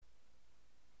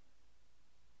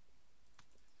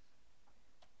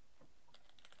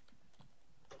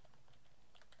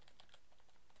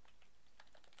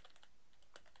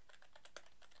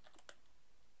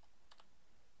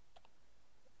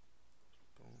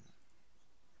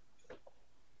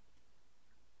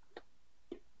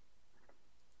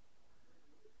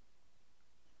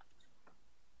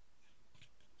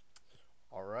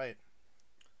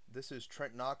This is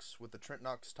Trent Knox with the Trent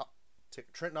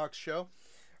Knox Show.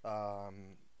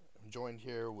 I'm joined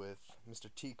here with Mr.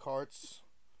 T. Carts.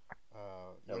 You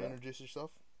want to Hello. introduce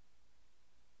yourself?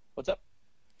 What's up?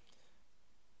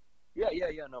 Yeah.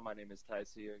 No, my name is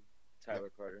Yep.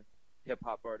 Tyler Carter, hip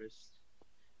hop artist,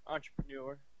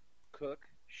 entrepreneur, cook,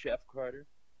 chef Carter.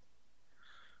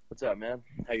 What's up, man?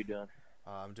 How you doing?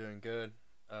 I'm doing good.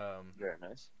 Very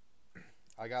nice.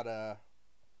 I got a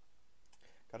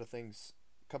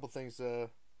couple things to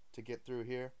get through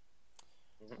here.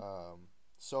 hmm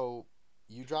So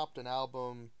you dropped an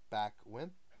album back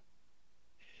when?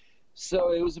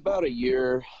 So it was about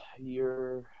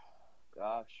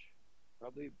gosh,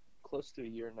 probably close to a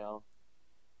year now.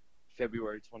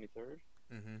 February 23rd.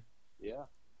 Mm-hmm. Yeah,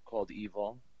 called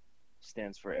Evol.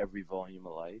 Stands for Every Volume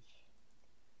of Life.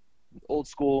 Old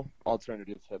school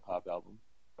alternative hip hop album.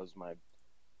 That was my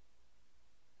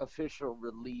official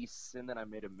release, and then I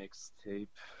made a mixtape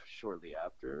shortly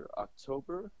after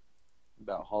October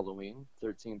about Halloween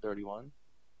 1331,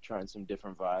 trying some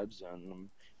different vibes, and I'm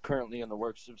currently in the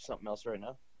works of something else right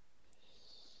now.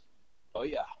 Oh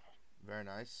yeah, Very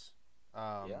nice.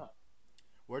 Um, yeah.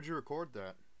 where'd you record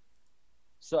that?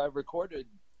 So I recorded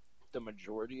the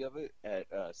majority of it at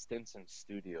Stinson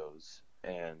Studios,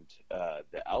 and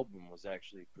the album was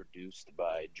actually produced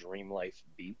by Dream Life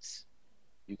Beats.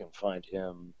 You can find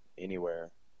him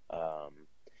anywhere. Um,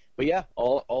 but yeah,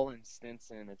 all in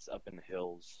Stinson. It's up in the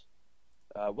hills.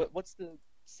 What's the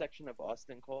section of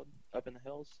Austin called? Up in the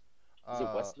hills? Is it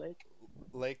Uh, Westlake?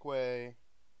 Lakeway,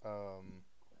 um,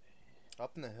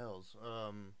 up in the hills.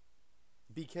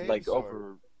 Bee Like Caves or?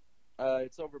 over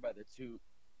it's over by the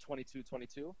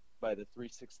 2222 by the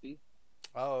 360.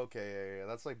 Oh, okay, yeah.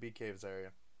 That's like Bee Caves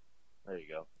area. There you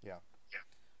go. Yeah.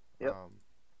 Yep. Um,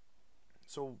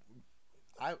 so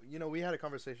we had a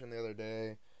conversation the other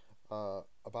day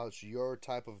about your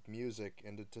type of music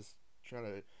and to just trying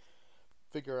to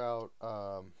figure out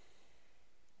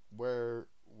where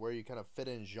you kind of fit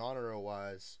in genre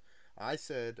wise. I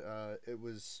said it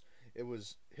was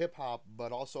hip hop,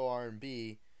 but also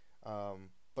R&B.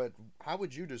 But how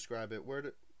would you describe it?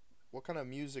 What kind of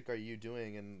music are you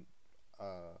doing, and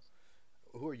uh,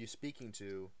 who are you speaking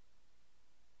to?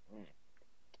 Mm,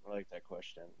 I like that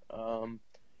question.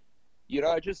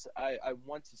 I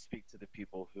want to speak to the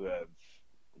people who have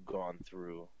gone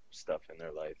through stuff in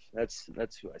their life. That's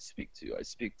who I speak to. I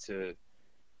speak to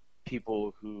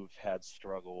people who've had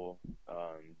struggle,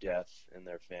 death in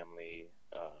their family,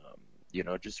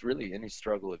 just really any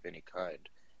struggle of any kind.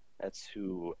 That's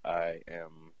who I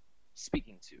am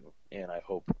speaking to, and I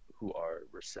hope who are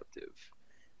receptive.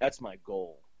 That's my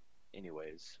goal,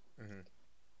 anyways. Mm-hmm.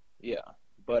 Yeah,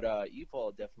 but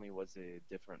Evil definitely was a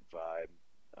different vibe.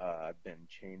 I've been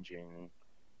changing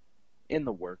in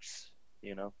the works,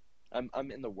 you know.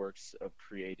 I'm in the works of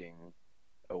creating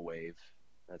a wave.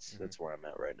 That's Mm-hmm. that's where I'm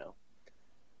at right now.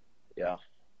 Yeah,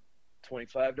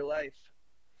 25 to life.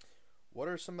 What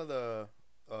are some of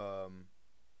um,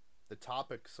 the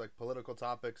topics, like political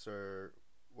topics, or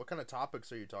what kind of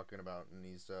topics are you talking about in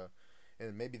these?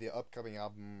 And maybe the upcoming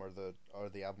album or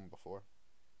the album before.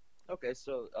 Okay,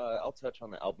 so I'll touch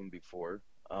on the album before.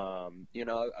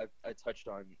 I touched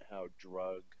on how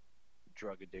drug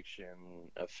addiction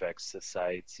affects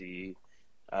society.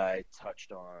 I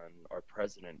touched on our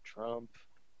President Trump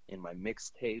in my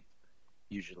mixtape,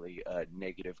 usually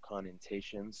negative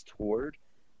connotations toward.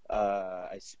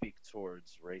 I speak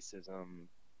towards racism,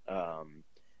 um,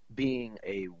 being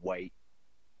a white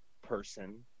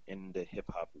person in the hip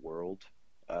hop world,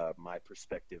 my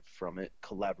perspective from it,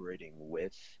 collaborating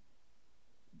with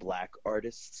black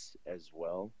artists as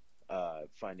well,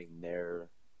 finding their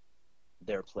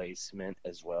placement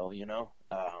as well,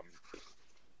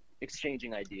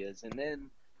 exchanging ideas, and then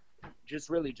just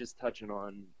really just touching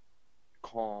on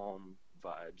calm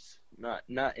vibes,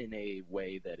 not in a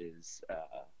way that is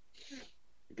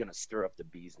gonna stir up the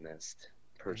bee's nest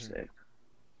per Mm-hmm. se.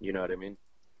 You know what I mean?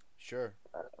 Sure.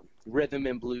 Rhythm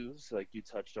and blues, like you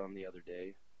touched on the other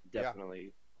day, Yeah.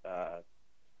 definitely uh,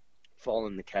 fall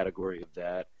in the category of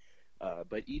that.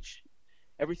 But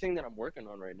everything that I'm working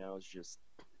on right now is just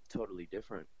totally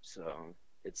different. So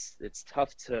it's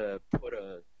tough to put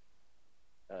a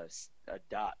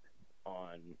dot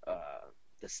on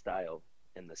the style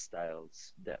and the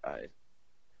styles that I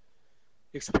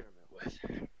experiment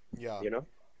with. Yeah. You know?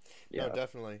 No, Yeah.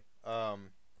 definitely.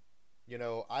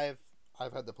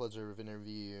 I've had the pleasure of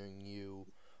interviewing you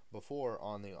before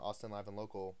on the Austin Live and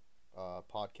Local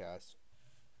podcast,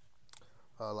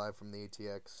 live from the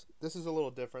ATX. This is a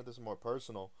little different. This is more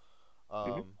personal.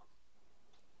 hmm Um,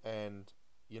 and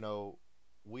you know,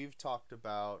 we've talked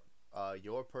about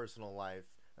your personal life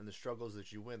and the struggles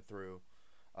that you went through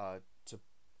uh,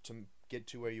 to get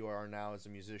to where you are now as a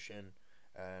musician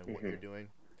and what you're Hmm. doing.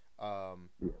 Um,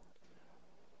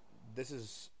 this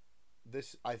is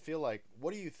this. I feel like.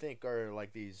 What do you think are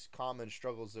like these common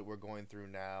struggles that we're going through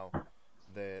now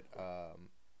that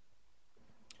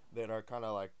that are kind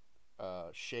of like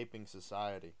shaping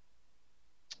society?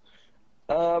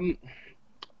 Um,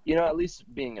 at least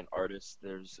being an artist,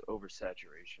 there's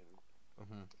oversaturation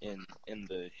Hmm. in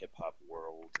the hip hop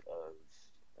world of,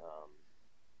 um,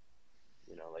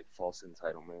 like false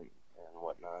entitlement and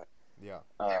whatnot. Yeah.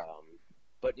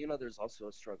 But there's also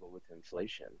a struggle with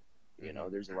inflation. Hmm.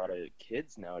 There's a lot of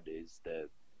kids nowadays that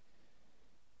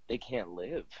they can't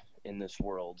live in this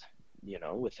world,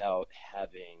 without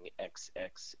having X,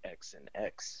 X, X, and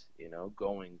X,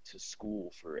 going to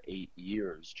school for 8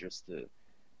 years just to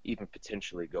even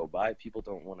potentially go by. People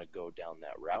don't want to go down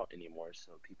that route anymore,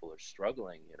 so people are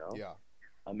struggling. Yeah.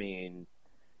 I mean,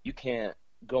 you can't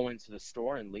go into the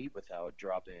store and leave without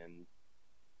dropping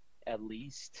at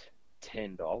least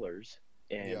 $10.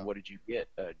 And Yeah. what did you get?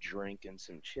 A drink and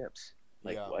some chips.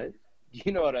 Like Yeah. what?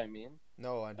 You know what I mean?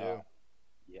 No, I Uh, do.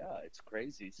 yeah, it's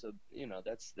crazy. So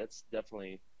that's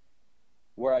definitely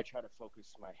where I try to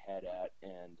focus my head at,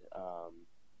 and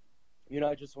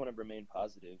I just want to remain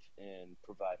positive and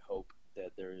provide hope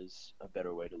that there is a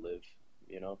better way to live.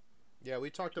 You know? Yeah, we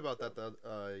talked about So,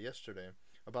 that yesterday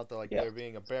about the like yeah, there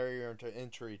being a barrier to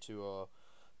entry to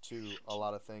a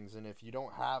lot of things, and if you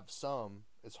don't have some,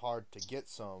 it's hard to get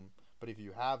some. But if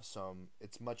you have some,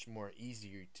 it's much more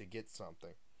easier to get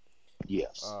something.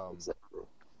 yes, Um, exactly.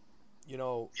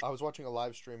 I was watching a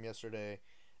live stream yesterday,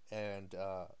 and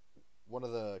one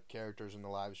of the characters in the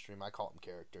live stream, I call them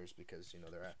characters because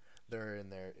they're in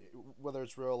there, whether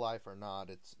it's real life or not.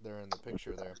 It's they're in the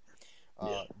picture there.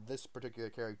 Yeah. This particular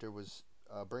character was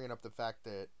bringing up the fact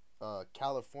that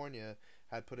California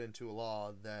had put into a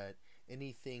law that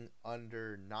anything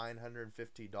under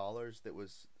 $950 that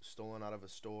was stolen out of a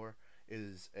store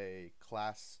is a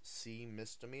Class C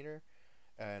misdemeanor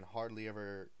and hardly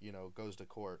ever goes to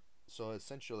court. So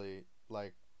essentially,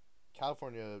 like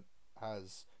California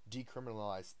has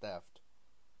decriminalized theft,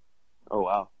 Oh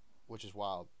wow. which is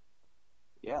wild.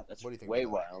 Yeah, that's What do you think about way that?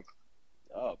 wild.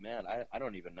 Oh man, I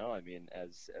don't even know. I mean,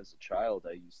 as a child,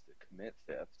 I used to commit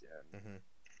theft, and Mm-hmm.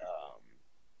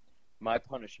 my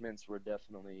punishments were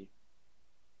definitely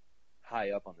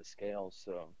high up on the scale.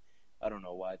 So I don't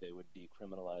know why they would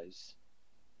decriminalize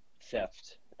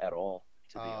theft at all.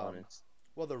 To be Um, honest.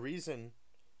 well, the reason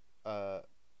uh,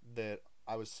 that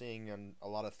I was seeing in a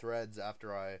lot of threads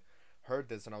after I heard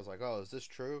this, and I was like, "Oh, is this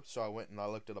true?" So I went and I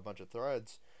looked at a bunch of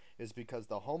threads. Is because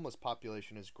the homeless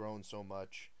population has grown so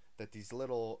much that these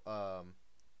little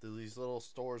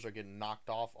stores are getting knocked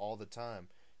off all the time.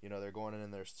 They're going in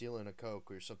and they're stealing a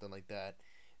Coke or something like that,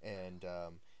 and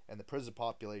and the prison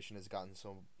population has gotten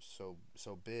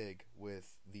so big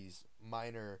with these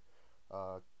minor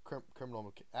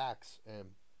criminal acts,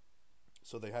 and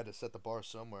so they had to set the bar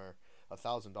somewhere.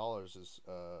 $1,000 is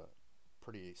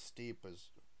pretty steep, as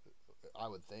I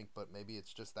would think, but maybe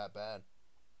it's just that bad.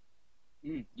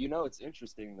 It's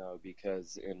interesting though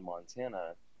because in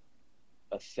Montana,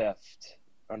 a theft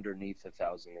underneath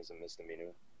 1,000 is a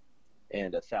misdemeanor,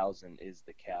 and 1,000 is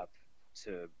the cap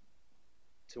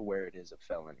to where it is a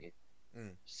felony.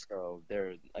 Mm. So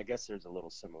I guess there's a little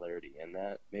similarity in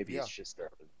that. Maybe Yeah. it's just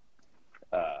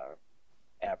a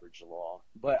average law,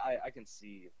 but I can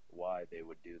see why they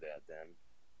would do that then.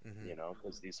 Mm-hmm.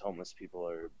 Because these homeless people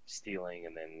are stealing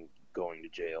and then going to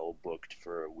jail, booked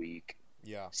for a week,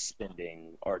 Yeah.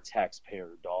 spending our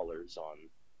taxpayer dollars on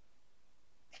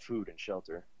food and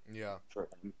shelter Yeah. for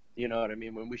them. You know what I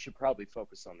mean? When we should probably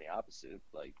focus on the opposite.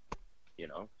 Like, you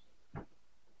know,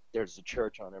 there's a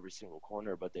church on every single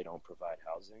corner, but they don't provide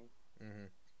housing. Mm-hmm.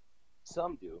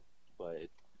 Some do, but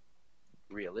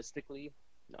realistically,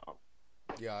 no.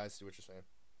 Yeah, I see what you're saying.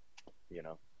 You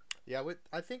know. Yeah,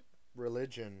 I think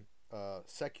religion,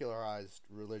 secularized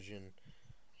religion,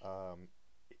 um,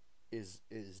 is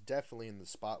definitely in the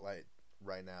spotlight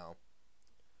right now,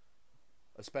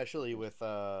 especially with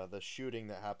the shooting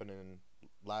that happened in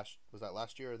last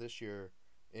year or this year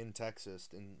in Texas,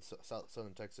 in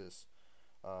southern Texas,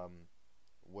 um,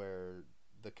 where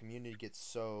the community gets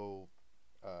so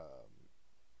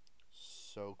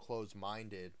close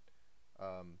minded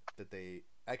that they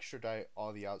extradite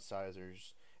all the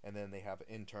outsiders, and then they have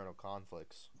internal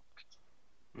conflicts.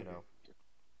 You Hmm. know,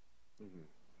 Hmm.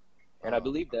 And I um,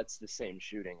 believe that's the same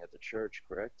shooting at the church,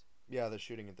 correct? yeah, the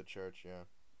shooting at the church. Yeah,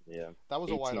 Yeah. that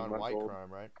was a white 18 on month white old.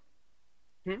 crime, right?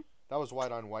 Hmm? That was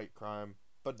white on white crime,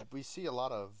 but we see a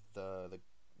lot of the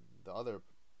other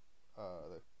uh,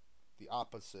 the, the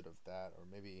opposite of that, or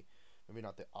maybe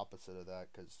not the opposite of that,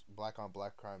 because black on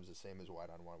black crime is the same as white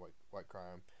on white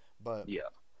crime, but Yeah.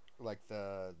 like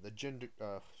the gender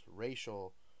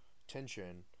racial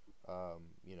tension,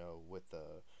 with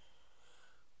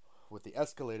the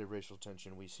escalated racial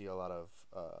tension, we see a lot of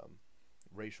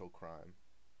racial crime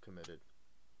committed.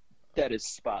 That is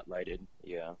spotlighted.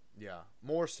 Yeah. Yeah,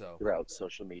 more so, Throughout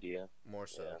social media. more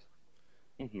so.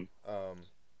 Yeah. Hmm. Um,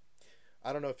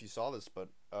 I don't know if you saw this, but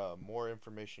more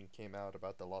information came out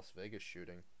about the Las Vegas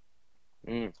shooting.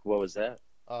 What was that?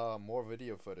 More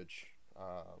video footage,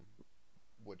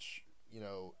 which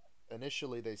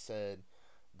initially they said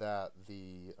that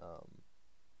the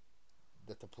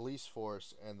police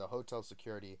force and the hotel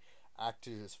security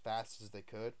acted as fast as they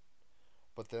could,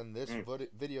 but then this Mm.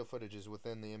 video footage is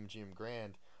within the MGM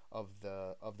Grand of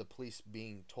the police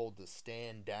being told to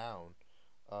stand down,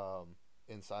 um,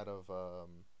 inside of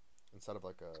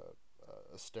like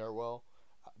a stairwell.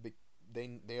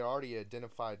 They already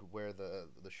identified where the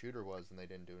shooter was, and they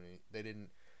didn't do any.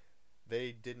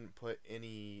 They didn't put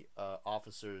any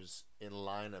officers in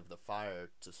line of the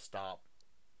fire to stop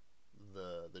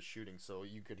the shooting, so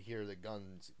you could hear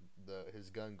his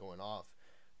gun going off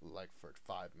like for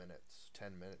 5 minutes,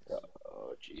 10 minutes.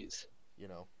 Oh, jeez. You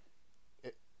know,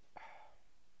 it,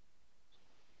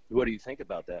 What do you think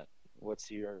about that?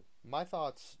 What's your? my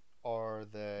thoughts are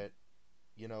that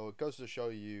it goes to show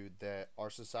you that our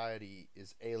society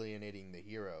is alienating the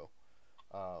hero.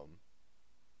 Um,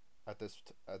 at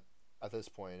this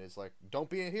point, it's like, don't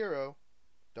be a hero,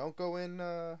 don't go in,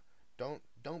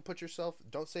 don't put yourself,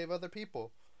 don't save other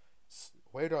people.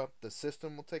 Wait up, the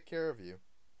system will take care of you.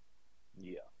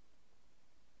 Yeah.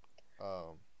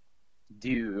 Um, Do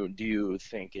you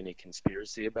think any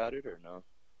conspiracy about it or no?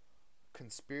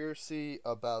 Conspiracy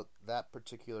about that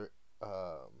particular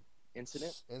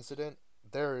Incident? incident,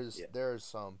 there is Yeah. there is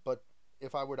some, but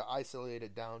if I were to isolate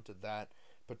it down to that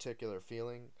particular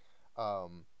feeling,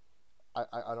 um, I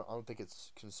don't think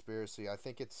it's conspiracy. I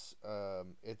think it's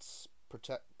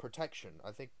protection.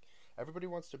 I think everybody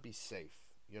wants to be safe.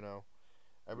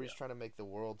 Everybody's Yeah. trying to make the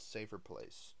world a safer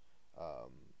place.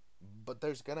 But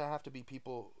there's gonna have to be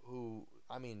people who,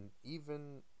 I mean,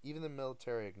 even the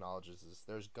military acknowledges this.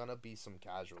 There's gonna be some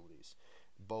casualties,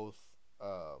 both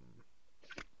um,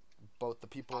 both the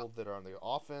people that are on the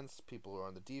offense, people who are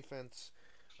on the defense,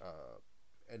 uh,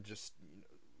 and just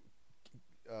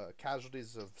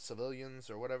casualties of civilians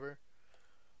or whatever.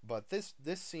 But this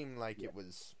seemed like Yeah. it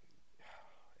was.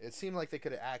 It seemed like they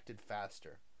could have acted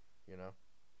faster. You know.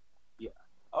 Yeah.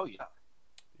 Oh yeah.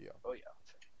 Yeah. Oh yeah.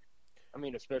 I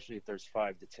mean, especially if there's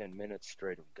 5 to 10 minutes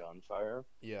straight of gunfire,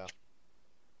 Yeah.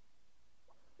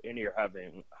 and you're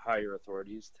having higher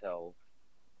authorities tell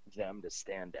them to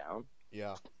stand down.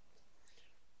 Yeah.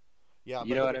 Yeah. You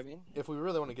But know what I mean? if we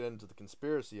really want to get into the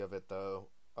conspiracy of it, though,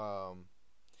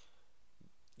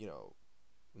 you know,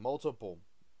 multiple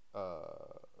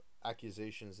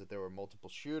accusations that there were multiple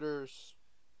shooters.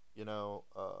 You know,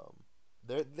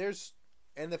 there's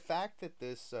and the fact that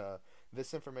this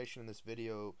information in this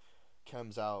video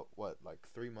comes out, what, like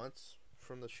 3 months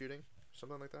from the shooting,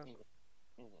 something like that.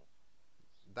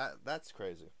 Mhm. That's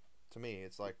crazy to me.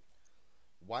 It's like,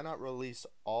 why not release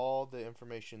all the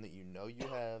information that you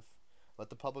have, let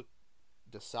the public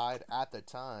decide at the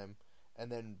time,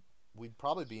 and then we'd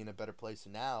probably be in a better place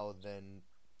now than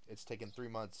it's taken 3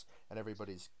 months and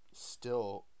everybody's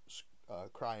still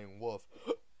crying wolf.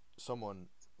 Someone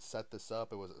set this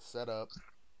up. It was a setup.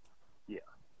 Yeah.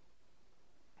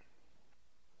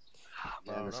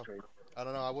 But I Man, don't that's know. crazy. I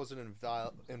don't know. I wasn't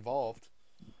involved.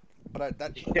 But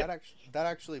Yeah. that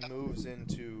actually moves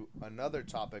into another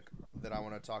topic that I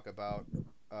want to talk about.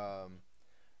 Um,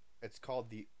 it's called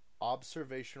the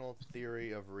observational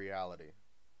theory of reality.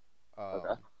 Okay.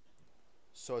 Um,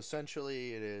 so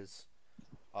essentially, it is,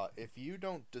 if you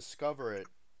don't discover it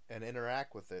and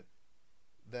interact with it,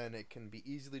 then it can be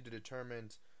easily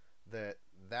determined that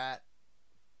that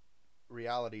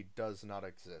reality does not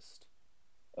exist.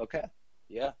 Okay.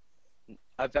 Yeah.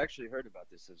 I've actually heard about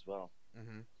this as well.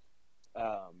 Mm-hmm.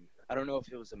 I don't know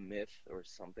if it was a myth or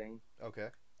something. Okay.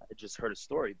 I just heard a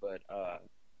story, but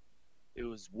it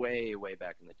was way, way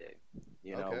back in the day.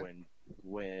 Okay.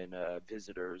 When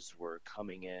visitors were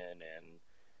coming in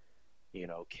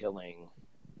and killing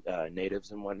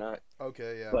natives and whatnot.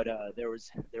 Okay. Yeah. But there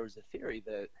was a theory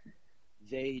that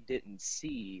they didn't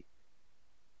see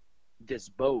this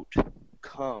boat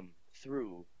come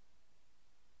through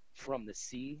from the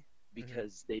sea Mm-hmm.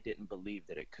 because they didn't believe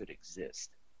that it could exist.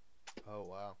 Oh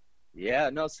wow. Yeah,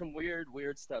 no, some weird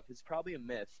stuff. It's probably a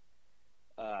myth,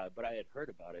 but I had heard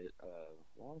about it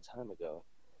a long time ago.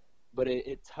 but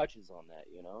it touches on that,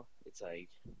 you know. It's like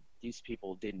these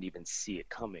people didn't even see it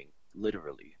coming,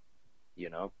 literally, you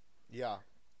know. Yeah.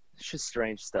 It's just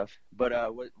strange stuff. But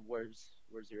where's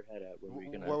your head at? Where were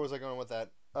you gonna? Where was I going with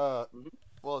that? Mhm.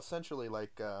 Well, essentially,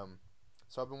 like,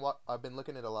 so I've been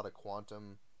looking at a lot of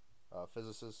quantum,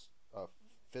 physicists,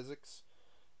 physics,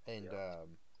 and Yeah.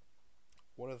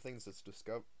 one of the things that's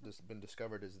been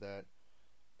discovered is that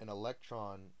an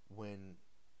electron, when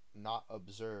not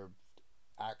observed,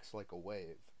 acts like a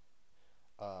wave.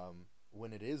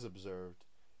 When it is observed,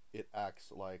 it acts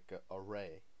like a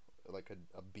ray, like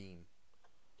a beam.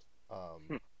 Um,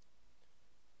 Hmm.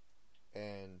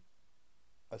 and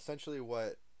essentially,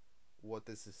 what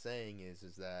this is saying is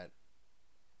that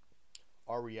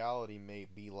our reality may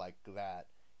be like that,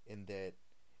 in that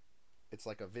it's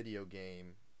like a video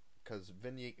game, because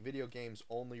video games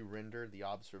only render the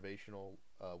observational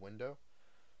window.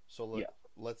 So Yeah.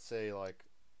 let's say, like,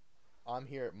 I'm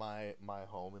here at my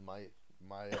home in my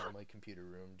computer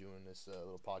room doing this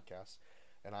little podcast,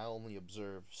 and I only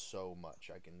observe so much.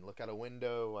 I can look out a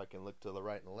window, I can look to the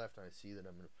right and the left, and I see that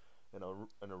I'm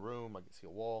in a room. I can see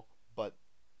a wall, but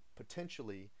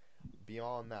potentially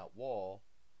beyond that wall,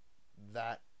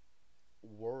 that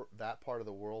that part of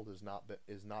the world is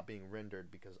not being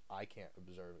rendered because I can't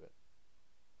observe it.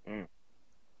 Mm.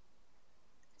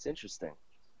 It's interesting.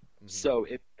 Mm-hmm. So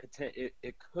it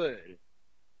could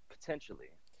potentially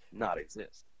not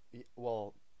exist.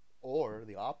 Well, or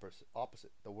the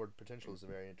opposite. The word potential is a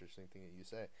very interesting thing that you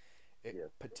say. It Yeah.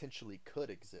 potentially could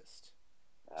exist.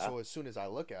 Ah, So as soon as I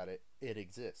look at it, it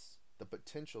exists. The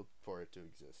potential for it to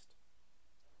exist.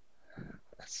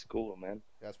 that's cool, man.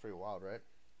 That's pretty wild, right?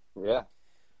 Yeah.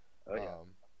 Oh yeah. Um,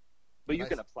 But and you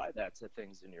can apply that to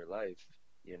things in your life,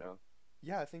 you know.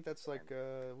 yeah, I think that's And like,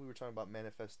 we were talking about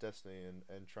manifest destiny,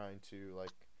 and trying to,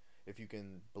 like, if you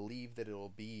can believe that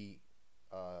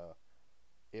uh,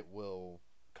 it will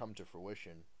come to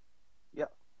fruition. yeah,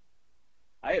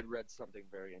 I had read something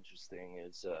very interesting.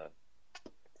 Is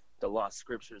the Lost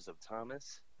Scriptures of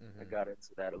Thomas. I Mm-hmm. got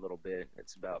into that a little bit.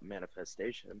 It's about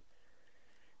manifestation.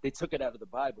 They took it out of the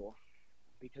Bible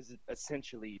because it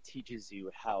essentially teaches you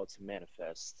how to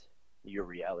manifest your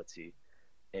reality.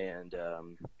 And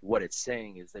what it's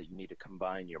saying is that you need to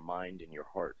combine your mind and your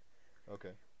heart.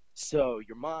 Okay. So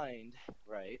your mind,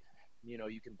 right? You know,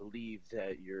 you can believe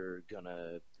that you're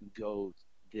gonna go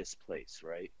this place,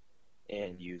 right?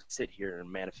 And Mm-hmm. you sit here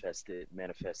and manifest it,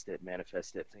 manifest it,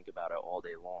 manifest it, think about it all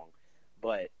day long.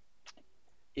 But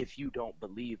if you don't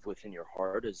believe within your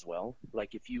heart as well,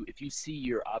 like if you see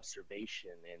your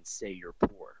observation and say you're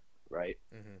poor, right?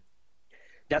 Mm-hmm.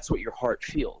 That's what your heart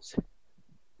feels,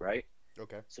 right?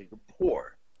 Okay. So you're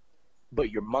poor, but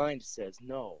your mind says,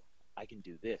 "No, I can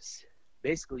do this."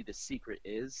 Basically, the secret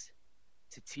is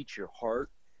to teach your heart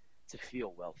to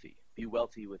feel wealthy. Be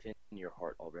wealthy within your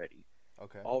heart already.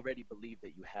 Okay. Already believe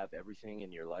that you have everything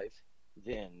in your life.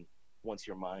 Then, once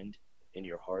your mind and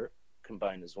your heart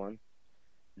combine as one,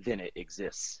 then it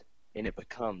exists and it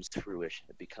becomes fruition.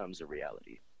 It becomes a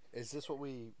reality. Is this what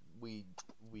we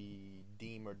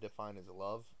deem or define as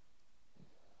love?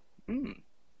 Mm,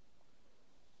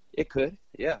 it could,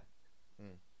 yeah,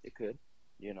 Hmm. it could.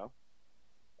 You know,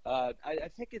 I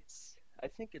think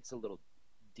it's a little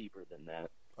deeper than that.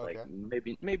 Like Okay.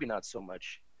 maybe not so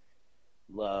much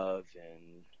love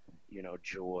and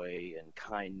joy and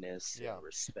kindness and Yeah.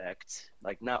 respect.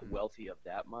 Like not Hmm. wealthy of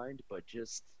that mind, but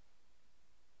just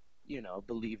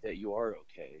believe that you are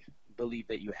okay. Believe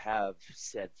that you have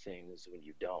said things when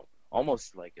you don't.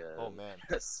 Almost like Oh man.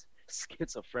 a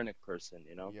schizophrenic person,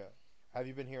 you know? Yeah. Have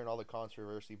you been hearing all the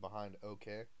controversy behind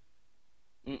OK?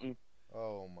 Mm-mm.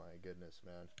 Oh my goodness,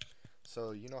 man.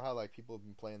 So you know how, like, people have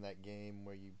been playing that game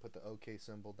where you put the OK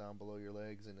symbol down below your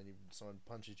legs, and then someone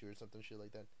punches you or something shit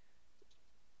like that?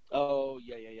 Oh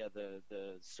yeah, yeah, yeah.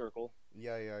 The circle.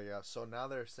 Yeah, yeah, yeah. So now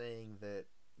they're saying that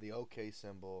the OK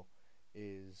symbol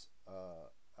is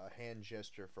a hand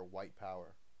gesture for white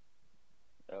power.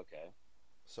 Okay.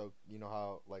 So you know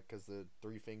how, like, because the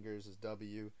three fingers is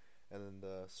W, and then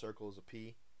the circle is a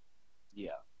P.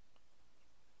 Yeah.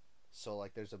 So,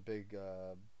 like, there's a big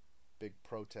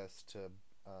protest to,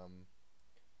 um,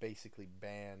 basically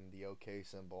ban the OK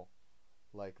symbol,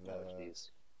 like Oh the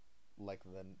jeez. like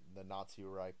the Nazi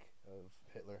Reich of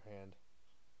Hitler hand.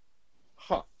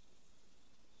 Huh.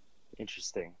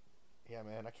 Interesting. Yeah,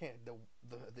 man, I can't.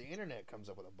 The internet comes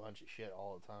up with a bunch of shit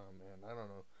all the time, man. I don't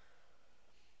know.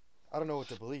 I don't know what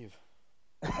to believe.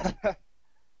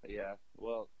 Yeah.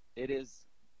 Well, it is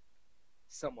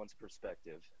someone's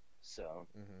perspective, so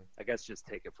Hmm. I guess just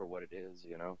take it for what it is,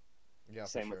 you know. Yeah, for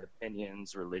Same with sure.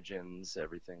 opinions, religions,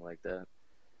 everything like that.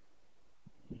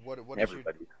 what is your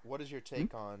Everybody. what is your Hmm?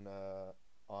 take on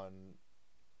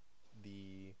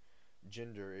the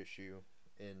gender issue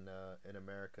in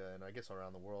America and I guess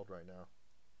around the world right now?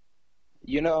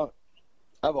 You know,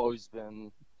 I've always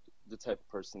been the type of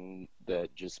person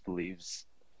that just believes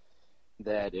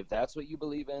that if that's what you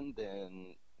believe in,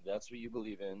 then that's what you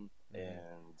believe in, Hmm.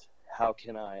 and how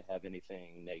can I have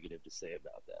anything negative to say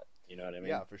about that? You know what I mean?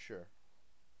 Yeah, for sure.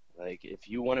 Like, if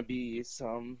you want to be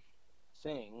some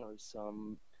thing or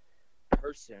some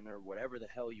person or whatever the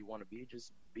hell you want to be,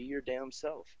 just be your damn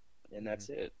self. And Hmm. that's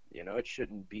it. You know, it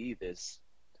shouldn't be this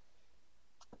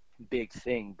big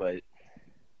thing, but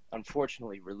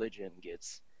unfortunately, religion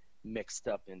gets mixed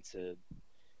up into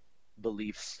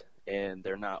beliefs and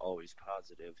they're not always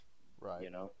positive, Right. you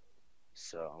know?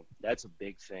 So that's a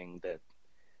big thing that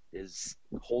is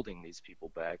holding these people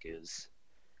back is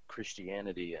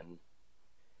Christianity and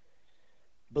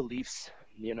beliefs,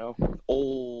 you know,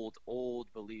 old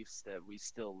beliefs that we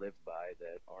still live by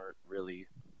that aren't really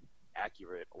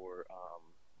accurate or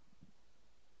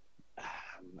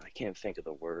I can't think of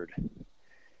the word,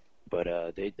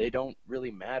 but they don't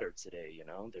really matter today, you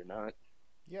know. They're not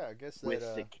Yeah, I guess that with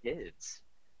the kids.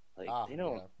 Like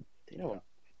yeah. they Yeah. don't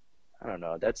I don't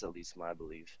know, that's at least my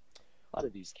belief. A lot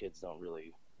of these kids don't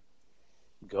really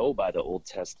go by the Old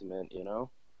Testament, you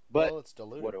know. But Well, it's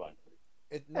what diluted. do I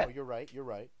No, know? you're right. You're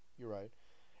right. You're right.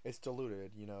 It's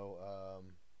diluted.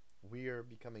 We are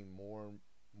becoming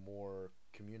more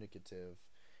communicative,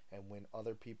 and when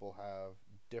other people have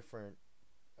different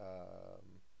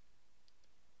um,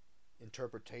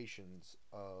 interpretations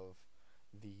of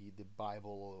the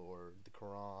Bible or the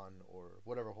Quran or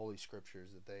whatever holy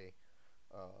scriptures that they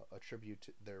attribute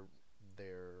to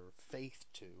their faith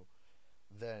to,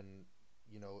 then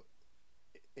you know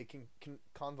it can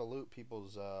convolute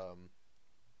people's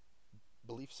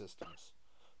belief systems.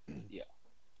 Yeah.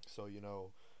 So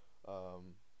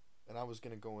um, and I was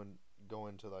gonna go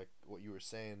into like what you were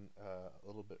saying a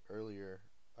little bit earlier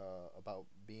about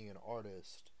being an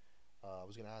artist. I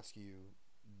was gonna ask you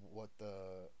what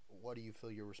do you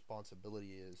feel your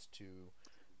responsibility is to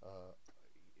uh,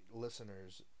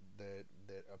 listeners that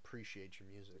appreciate your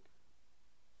music.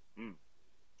 Mm.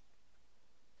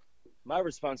 My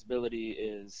responsibility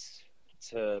is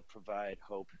to provide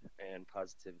hope and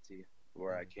positivity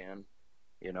where I Hmm. can,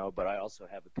 you know, but I also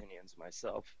have opinions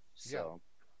myself. Yeah, So,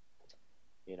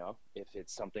 you know, if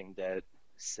it's something that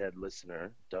said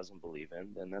listener doesn't believe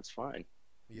in, then that's fine.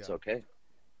 It's yeah. okay.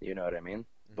 You know what I mean?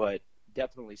 Hmm. But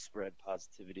definitely spread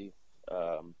positivity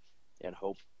um, and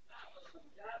hope.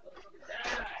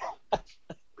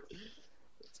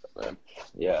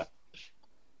 Yeah.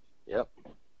 Yep.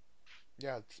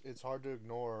 Yeah, it's hard to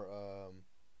ignore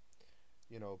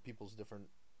people's different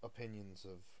opinions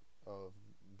of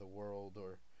the world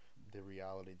or the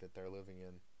reality that they're living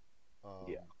in.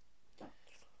 Yeah.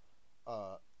 Um,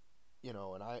 uh,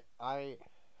 and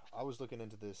I was looking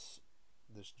into this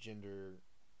gender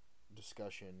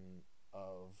discussion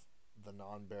of the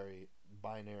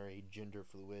non-binary gender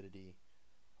fluidity,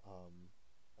 um,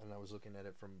 and I was looking at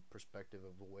it from perspective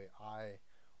of the way I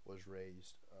was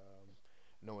raised,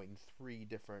 knowing three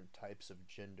different types of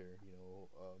gender,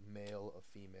 a male, a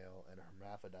female, and a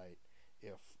hermaphrodite.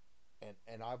 If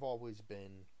and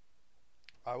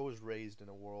I was raised in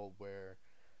a world where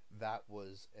that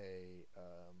was a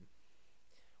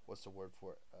what's the word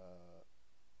for it?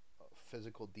 A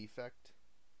physical defect,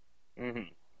 Hmm.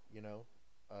 you know,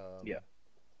 Yeah. um,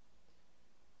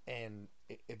 and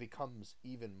it becomes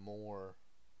even more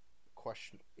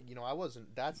question. I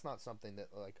wasn't. That's not something that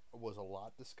like was a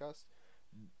lot discussed.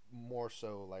 More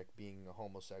so, like being a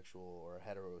homosexual or a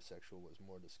heterosexual was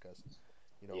more discussed.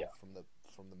 Yeah.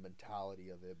 From the mentality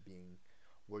of it being,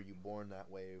 were you born that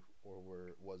way,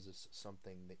 or was this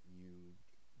something that you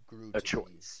grew A to be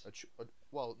choice.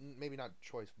 well, maybe not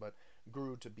choice, but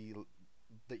grew to be,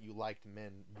 that you liked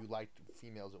men, you liked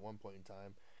females at one point in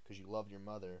time because you loved your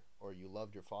mother or you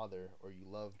loved your father or you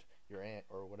loved your aunt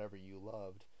or whatever you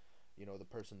loved, the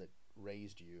person that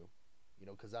raised you,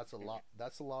 because that's a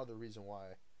lot of the reason why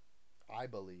I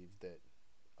believe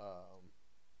um,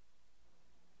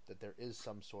 that there is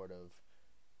some sort of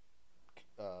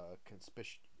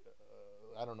conspic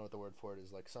I don't know what the word for it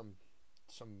is, like some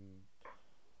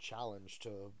challenge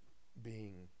to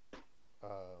being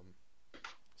um,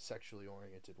 sexually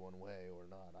oriented one way or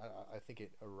not. I think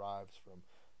it arrives from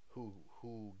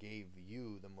who gave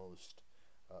you the most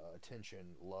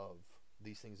attention, love,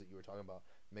 these things that you were talking about,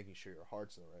 making sure your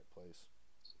heart's in the right place.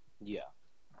 Yeah.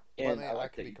 But And man, I I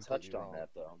like could that be you completely touched on wrong. that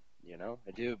though, you know?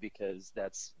 I do because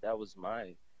that was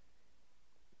my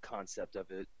concept of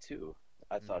it too.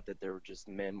 I Mm. thought that there were just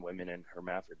men, women, and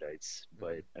hermaphrodites, Mm-hmm.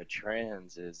 but a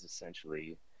trans is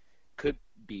essentially could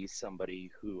be somebody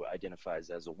who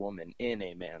identifies as a woman in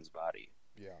a man's body.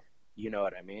 Yeah. You know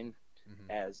what I mean? Mm-hmm.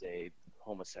 As a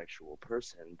homosexual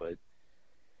person, but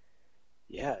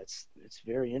yeah, it's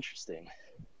very interesting,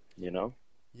 you know?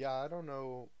 Yeah, I don't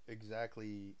know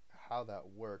exactly how that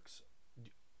works.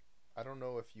 I don't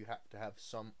know if you have to have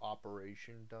some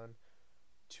operation done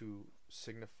to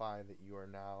signify that you are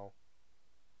now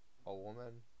a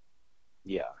woman.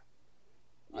 Yeah,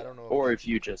 I yeah. don't know if Or if that's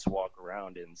you just walk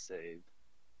around and say,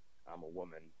 I'm a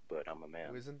woman, but I'm a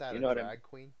man. isn't that You a know what I mean? drag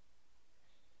queen?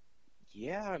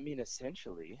 Yeah, I mean,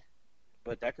 essentially.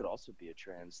 But that could also be a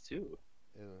trans too.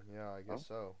 Yeah, I guess Huh?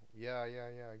 so. Yeah,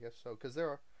 I guess so. Cause there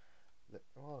are,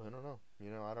 well, I don't know.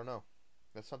 I don't know.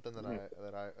 That's something Mhm.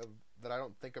 that I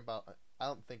don't think about. I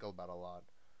don't think about a lot.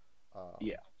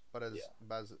 Yeah, But yeah,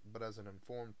 as an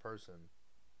informed person,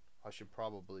 I should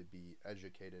probably be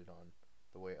educated on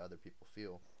the way other people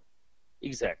feel.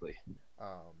 exactly.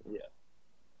 Um, Yeah.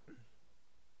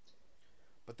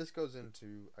 but this goes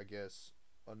into, I guess,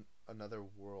 another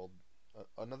world,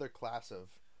 another class of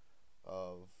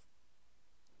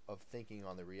of thinking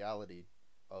on the reality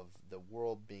of the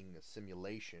world being a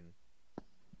simulation,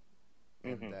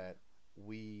 and Hmm. that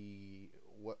we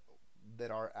what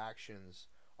that our actions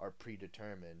are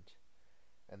predetermined,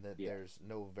 and that Yeah, there's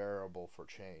no variable for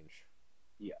change.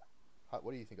 yeah.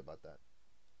 What do you think about that?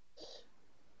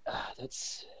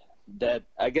 That's that.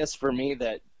 I guess for me,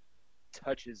 that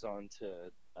touches on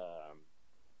to um,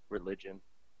 religion.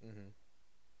 Mm-hmm.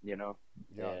 You know,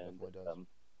 Yeah, it and definitely does.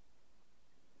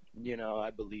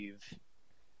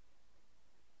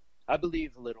 I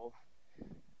believe little,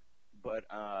 but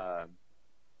I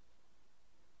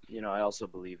also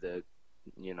believe that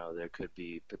there could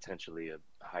be potentially a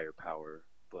higher power,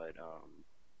 but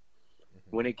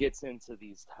Mm-hmm. when it gets into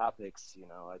these topics,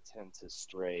 I tend to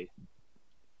stray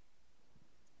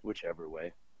whichever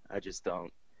way. I just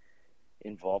don't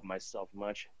involve myself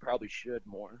much. Probably should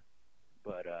more,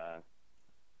 but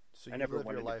So I you never live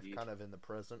your wanted to life be. kind of in the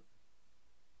present.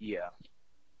 Yeah,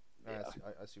 I yeah, see,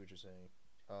 I see what you're saying.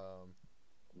 Um,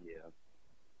 yeah,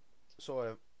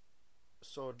 so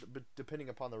but depending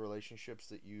upon the relationships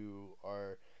that you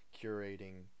are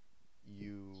curating,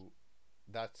 you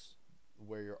that's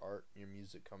where your art, your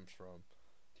music comes from,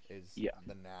 is yeah,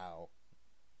 the now.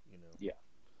 You know. yeah,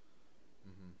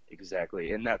 Mm-hmm.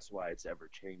 exactly. And that's why it's ever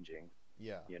changing.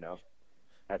 Yeah. You know,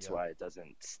 that's Yeah. why it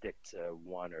doesn't stick to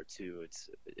one or two. It's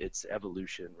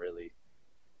evolution, really,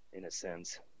 in a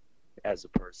sense, as a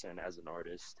person, as an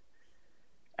artist,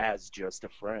 as just a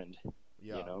friend.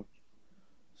 You Yeah. know,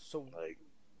 So like,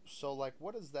 like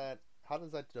what is that? How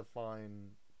does that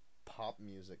define pop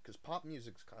music? Because pop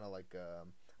music's kind of like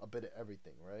a bit of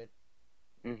everything, right?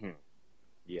 hmm,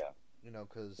 yeah,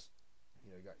 Because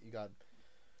you got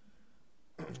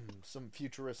some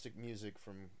futuristic music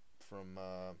from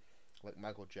like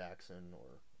Michael Jackson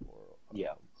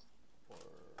yeah, or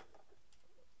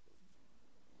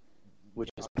which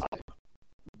is Beyonce.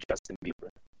 Justin Bieber.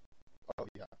 Oh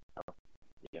yeah.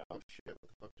 Yeah, Oh shit! What the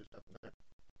fuck just happened there?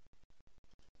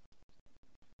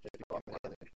 If you became an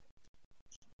alien.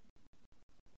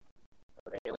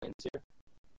 aliens here.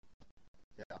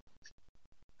 Yeah.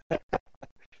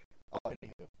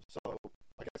 Anywho, so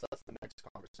I guess that's the next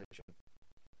conversation.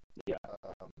 Yeah,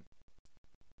 Um,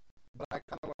 but I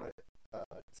kind of want to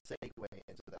segue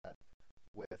into that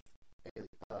with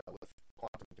with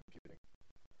quantum computing.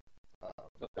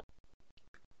 Um,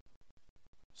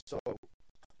 so let's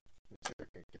see if I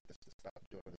can get this to stop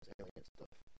doing this alien stuff.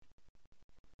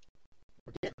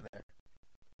 We're getting there.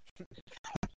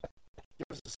 Give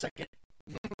us a second.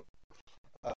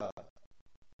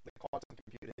 The quantum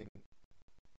computing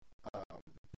um,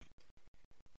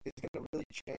 is going to really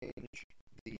change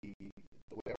the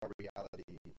way our reality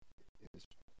is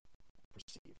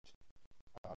perceived.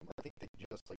 I think they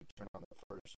just like turned on the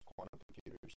first quantum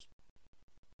computers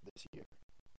this year,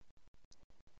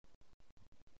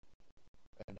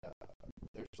 and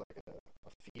there's like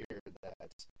a fear that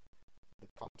the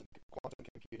quantum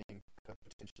computing could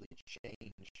potentially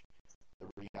change the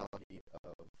reality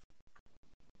of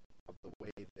the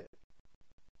way that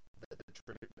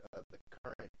the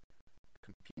current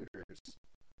computers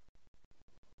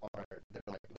are.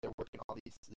 They're working all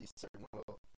these certain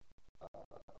uh,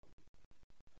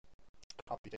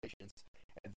 computations,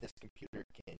 and this computer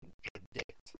can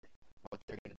predict what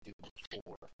they're going to do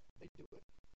before they do it.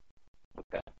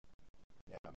 okay.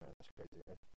 Yeah, man, that's crazy,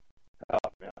 right? Oh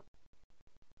man.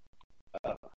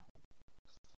 Uh,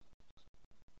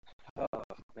 oh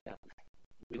man.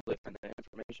 We live in the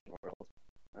information world.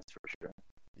 That's for sure.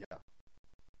 Yeah.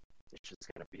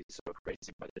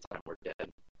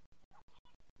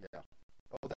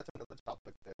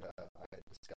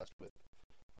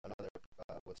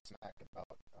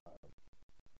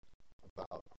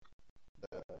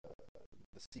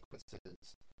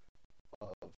 sequences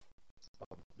of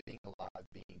of being alive,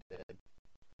 being dead,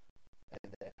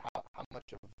 and then how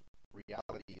much of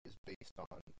reality is based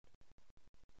on.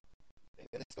 And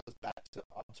this goes back to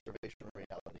observational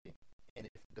reality. And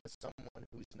if does someone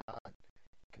who's not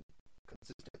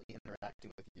consistently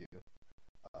interacting with you,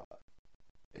 uh,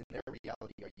 in their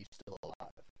reality, are you still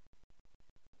alive?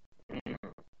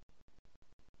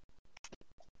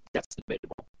 That's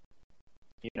debatable.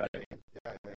 You know what I mean?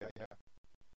 Yeah.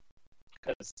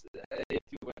 Because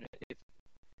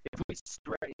if we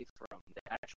stray from the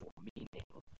actual meaning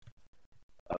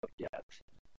of death,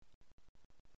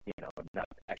 you know, not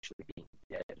actually being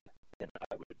dead, then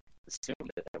I would assume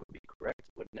that would be correct,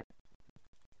 wouldn't it?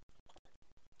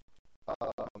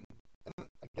 And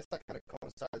I guess that kind of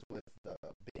coincides with the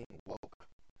being woke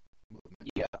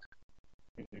movement. Yeah.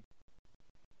 Mm-hmm.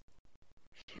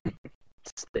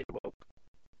 Stay woke.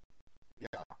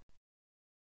 Yeah.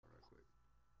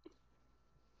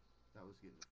 That was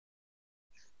getting.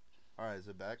 All right, is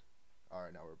it back? All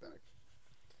right, now we're back.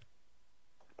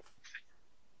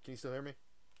 Can you still hear me?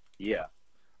 Yeah.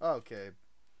 Oh, okay.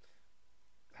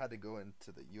 Had to go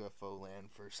into the UFO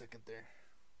land for a second there.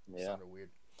 Yeah. Sounded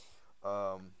weird.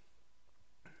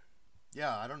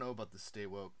 Yeah, I don't know about the stay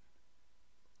woke.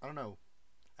 I don't know.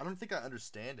 I don't think I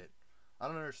understand it. I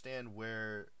don't understand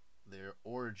where their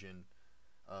origin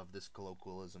of this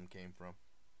colloquialism came from.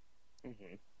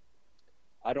 Mm-hmm.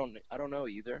 I don't know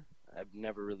either. I've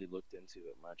never really looked into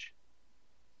it much.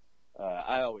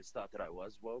 I always thought that I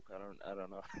was woke. I don't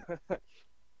know.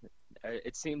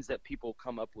 It seems that people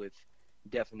come up with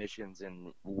definitions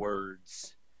and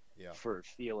words for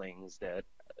feelings that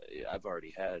I've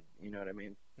already had. You know what I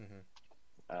mean?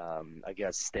 Mm-hmm. I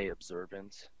guess stay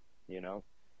observant. You know,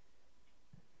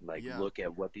 like look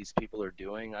at what these people are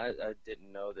doing. I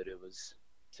didn't know that it was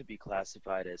to be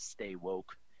classified as stay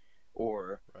woke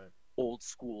or old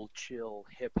school chill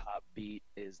hip hop beat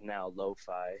is now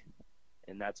lo-fi,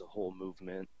 and that's a whole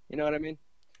movement. You know what I mean?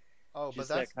 Oh, just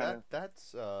but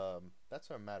that's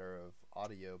a matter of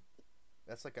audio.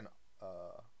 That's like an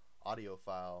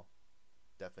audiophile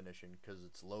definition because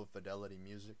it's low fidelity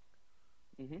music.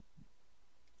 Mm-hmm.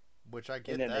 Which I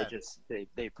get and then that.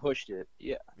 they pushed it,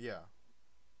 yeah,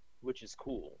 which is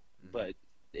cool, but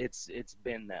it's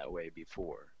been that way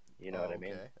before. You know what I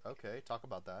mean? Okay, talk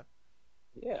about that.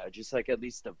 Yeah, just like at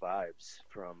least the vibes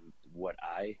from what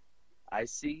I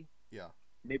see. Yeah.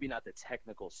 Maybe not the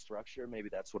technical structure. Maybe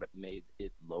that's what made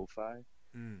it lo-fi.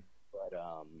 But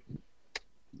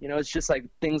you know, it's just like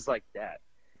things like that.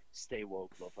 Stay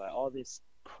woke, lo-fi, all this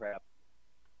crap.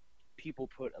 People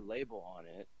put a label on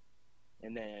it,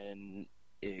 and then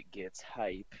it gets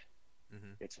hype.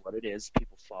 It's what it is.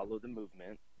 People follow the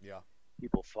movement. Yeah.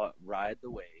 People ride the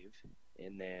wave,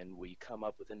 and then we come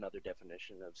up with another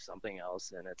definition of something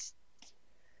else, and it's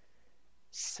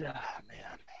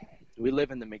man, we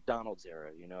live in the McDonald's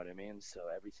era, you know what I mean? So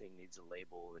everything needs a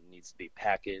label and needs to be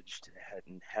packaged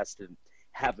and has to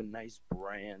have a nice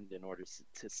brand in order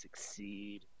to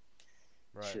succeed.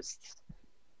 Right. Just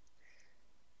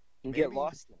you get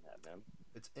lost in that, man.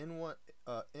 It's in one.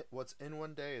 What's in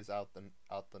one day is out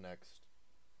the next.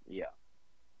 Yeah.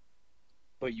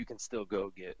 But you can still go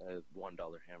get a $1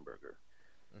 hamburger.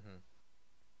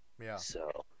 Yeah. So.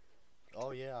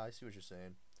 Oh yeah, I see what you're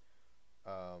saying.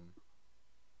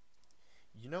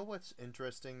 You know what's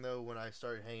interesting though? When I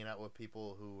started hanging out with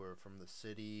people who were from the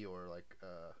city or like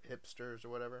hipsters or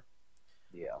whatever.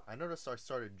 Yeah. I noticed I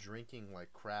started drinking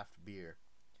like craft beer,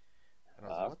 and I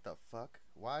was like, "What the fuck?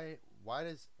 Why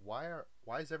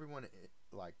is everyone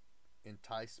like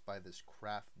enticed by this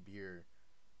craft beer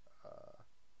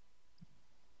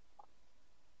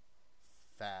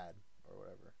fad or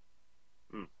whatever?"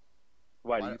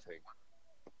 Why do you think?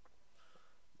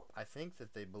 I think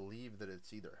that they believe that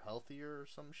it's either healthier or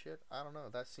some shit. I don't know.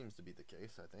 That seems to be the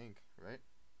case, I think, right?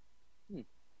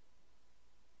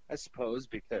 I suppose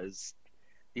because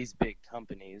these big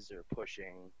companies are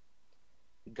pushing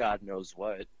God knows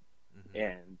what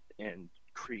and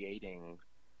creating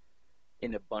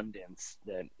an abundance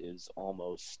that is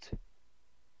almost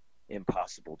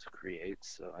impossible to create.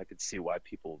 So I could see why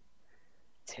people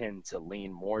tend to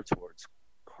lean more towards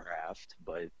craft,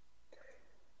 but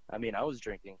I mean, I was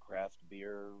drinking craft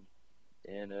beer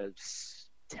in a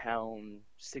town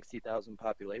 60,000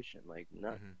 population, like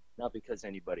not because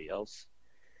anybody else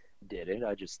did it.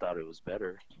 I just thought it was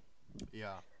better.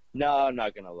 Yeah. No, I'm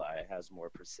not gonna lie. It has more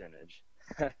percentage.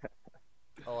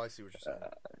 Oh, I see what you're saying.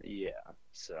 Yeah.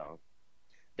 So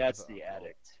that's the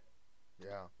addict.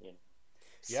 Yeah. You know,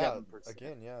 yeah. 7%.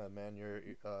 Again, yeah, man. You're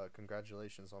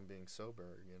congratulations on being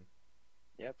sober again.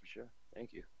 Yeah, for sure.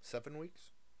 Thank you. 7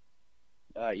 weeks.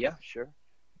 Yeah, sure.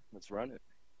 Let's run it.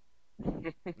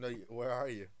 No, where are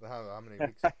you? How many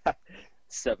weeks?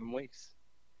 7 weeks.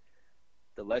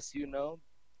 The less you know,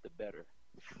 the better.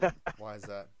 Why is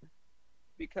that?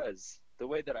 Because the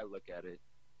way that I look at it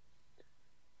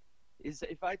is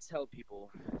if I tell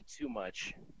people too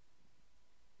much,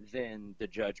 then the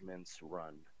judgments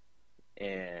run.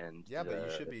 And Yeah,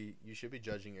 but you should be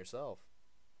judging yourself.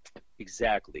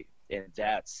 exactly. And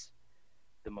that's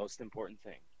the most important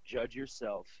thing. Judge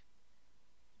yourself.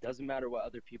 Doesn't matter what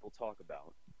other people talk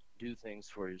about. Do things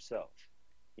for yourself.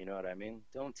 You know what I mean?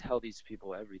 Don't tell these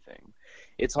people everything.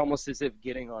 It's almost as if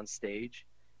getting on stage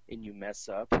and you mess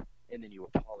up and then you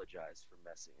apologize for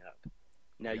messing up.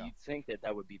 Now, Yeah. you'd think that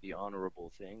that would be the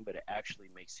honorable thing, but it actually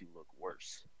makes you look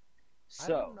worse. I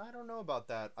don't So, I don't know about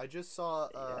that. I just saw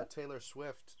yeah. Taylor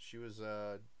Swift. She was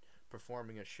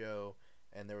performing a show,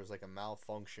 and there was like a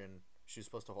malfunction. She was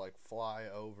supposed to like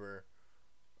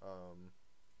um,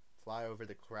 fly over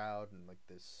the crowd and like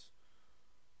this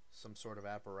some sort of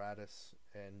apparatus,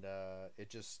 and it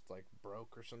just like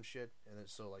broke or some shit, and it,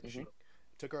 so like Hmm. she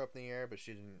took her up in the air, but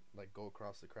she didn't like go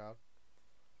across the crowd.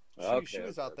 She Okay,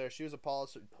 was okay. out there. She was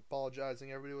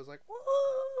apologizing. Everybody was like, "Woo,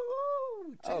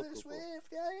 Oh, Taylor cool, cool. Swift,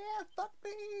 yeah, yeah, fuck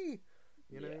me."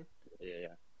 You know what I Yeah, mean? yeah,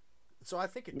 yeah. So I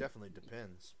think it definitely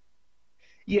depends.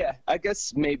 Yeah, I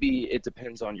guess maybe it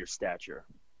depends on your stature,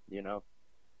 you know?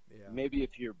 Yeah. Maybe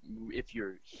if you're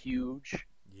huge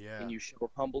and Yeah. you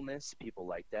show humbleness, people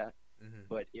like that. Hmm.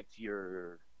 But if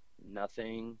you're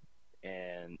nothing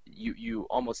and you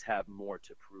almost have more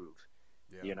to prove,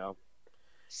 Yeah. you know? Yo,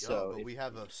 So but if we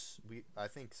have we I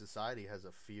think society has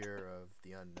a fear of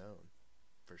the unknown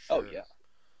for oh sure. yeah.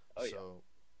 Oh yeah. So,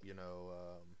 you know,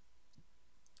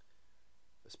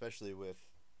 especially with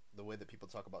the way that people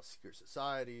talk about secret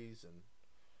societies and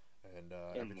And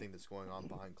everything that's going on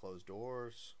behind closed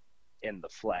doors. and the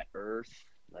flat earth,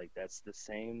 like that's the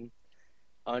same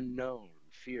unknown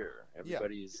fear. Yeah.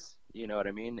 Everybody's, you know what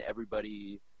I mean?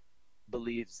 Everybody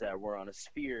believes that we're on a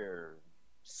sphere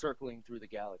circling through the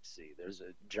galaxy. There's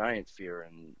a giant fear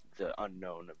in the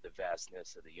unknown of the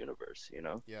vastness of the universe, you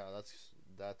know? Yeah,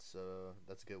 that's a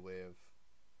good way of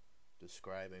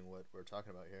describing what we're talking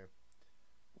about here.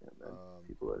 And then Um,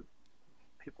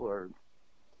 people are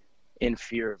in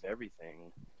fear of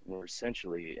everything. We're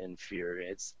essentially in fear.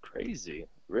 It's crazy,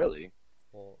 really.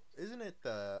 well, isn't it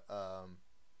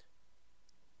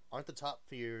aren't the top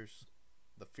fears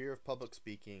the fear of public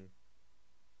speaking,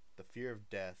 the fear of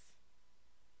death?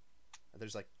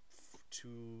 There's like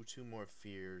two more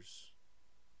fears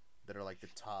that are like the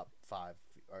top five,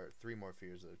 or three more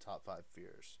fears that are top five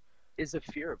fears. Is a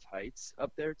fear of heights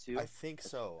up there I too? think I,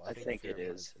 so. I I think the think fear it of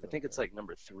heights is. is I up think it's there. like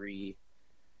number three.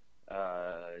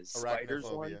 Spiders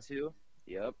one Arachnophobia. too.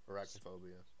 Yep.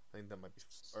 Arachnophobia. I think that might be,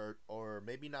 or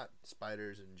maybe not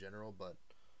spiders in general, but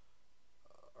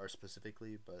or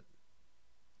specifically, but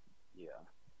Yeah.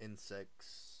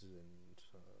 insects and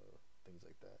things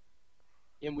like that.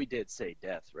 And we did say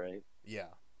death, right?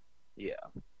 Yeah, Yeah.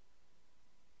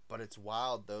 but it's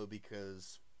wild though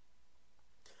because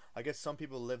I guess some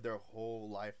people live their whole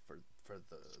life for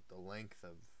the length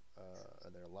of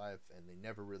their life and they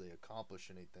never really accomplish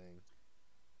anything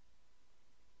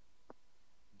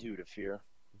Due to fear.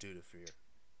 due to fear.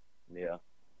 Yeah.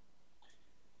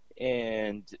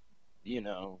 And you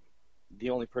know, the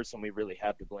only person we really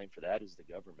have to blame for that is the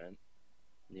government,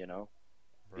 you know,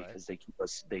 Right. because they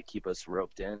keep us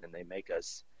roped in and they make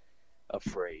us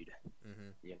afraid. Mm-hmm.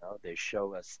 You know, they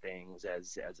show us things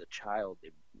as a child.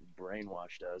 They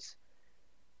brainwashed us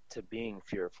to being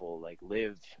fearful, like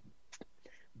live,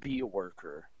 be a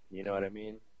worker. You know what Mm-hmm. I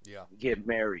mean? Yeah. Get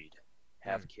married,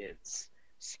 Mm. have kids,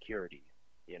 security.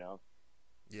 You know,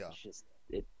 Yeah. it's just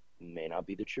it may not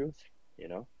be the truth. You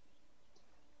know,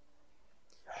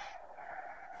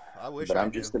 I wish but I I'm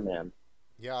knew. just a man.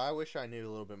 Yeah, I wish I knew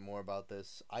a little bit more about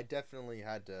this. I definitely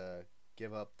had to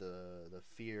give up the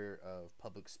fear of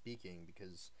public speaking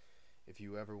because if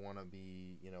you ever want to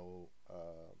be, if you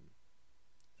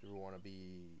ever want to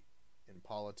be in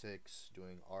politics,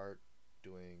 doing art,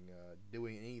 doing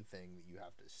anything that you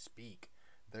have to speak,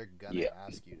 they're gonna Yeah,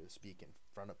 ask you to speak in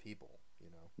front of people. You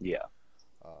know, yeah,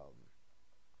 um,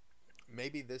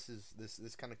 maybe this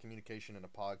kind of communication in a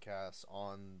podcast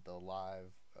on the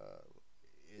live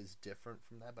is different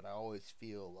from that, but I always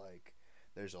feel like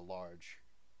there's a large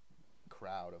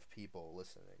crowd of people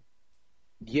listening.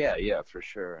 yeah, yeah, for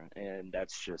sure. And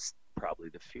that's just probably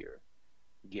the fear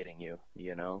getting you.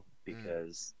 You know, Mm,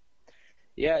 because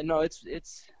yeah, no, it's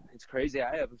crazy.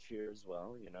 I have a fear as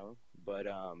well. You know, but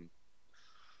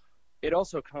it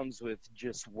also comes with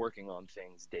just working on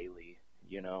things daily.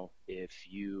 You know, if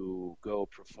you go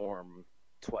perform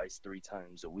twice, 3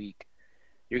 times a week,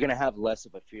 you're going to have less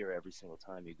of a fear every single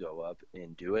time you go up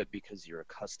and do it because you're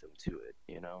accustomed to it,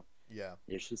 you know? Yeah.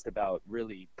 It's just about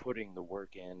really putting the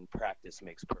work in. Practice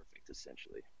makes perfect,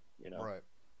 essentially, you know? Right.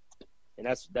 And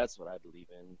that's what I believe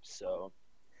in. So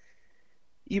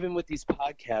even with these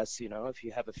podcasts, you know, if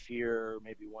you have a fear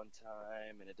maybe one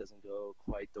time and it doesn't go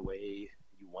quite the way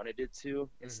you wanted it to,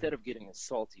 Mm-hmm. instead of getting a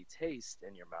salty taste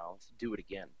in your mouth, do it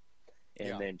again. And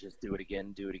Yeah. then just do it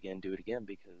again, do it again, do it again,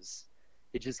 because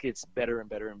it just gets better and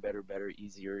better and better, better,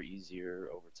 easier, easier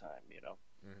over time, you know?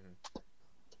 Mm-hmm.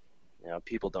 You know,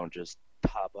 people don't just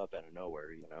pop up out of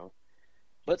nowhere, you know?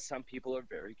 But some people are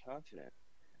very confident,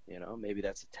 you know? Maybe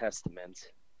that's a testament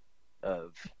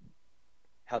of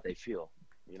how they feel,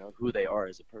 you know, who they are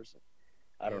as a person.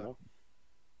 I don't Yeah. know.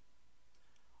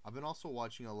 I've been also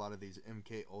watching a lot of these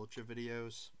MK Ultra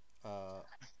videos uh,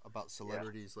 about Yeah.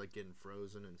 celebrities like getting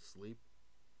frozen in sleep.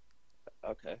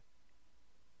 Okay.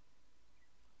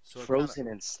 So it kind of, Frozen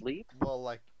in sleep? well,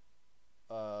 like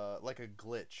a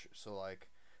glitch. So like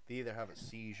they either have a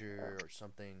seizure or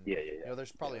something. Yeah, yeah, You yeah. know,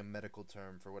 there's Yeah. probably a medical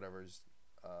term for whatever's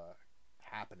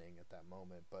happening at that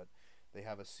moment, but they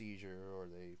have a seizure or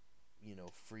they,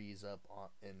 freeze up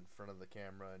in front of the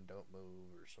camera and don't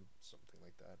move or something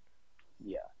like that.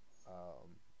 Yeah.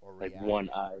 Or Like react. one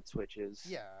eye twitches.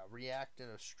 Yeah, react in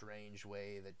a strange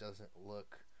way that doesn't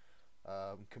look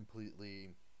completely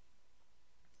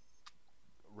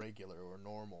regular or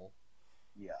normal.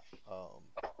 Yeah. Um,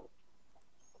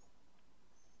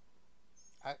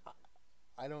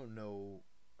 I don't know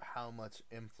how much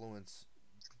influence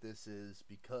this is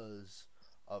because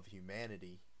of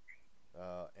humanity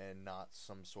and not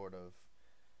some sort of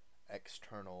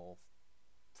external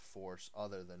force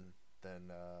other than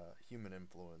human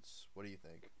influence. What do you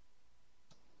think?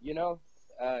 You know,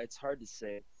 it's hard to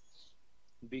say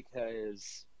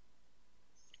because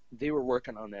they were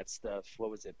working on that stuff.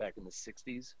 What was it, back in the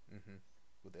 60s? Mm-hmm.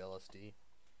 With LSD.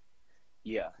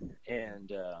 Yeah.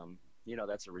 And, you know,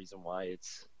 that's a reason why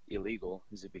it's illegal.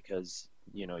 Is it because,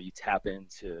 you know, you tap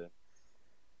into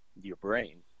your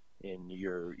brain and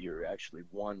you're actually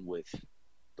one with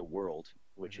the world,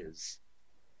 which Mm-hmm. is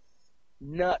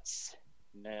nuts,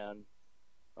 man.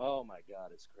 Oh my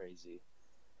God, it's crazy.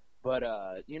 But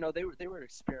you know, they were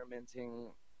experimenting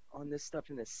on this stuff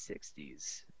in the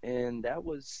 '60s, and that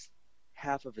was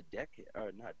half of a decade,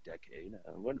 or not decade.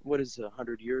 What is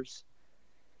 100 years?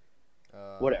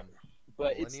 Whatever. A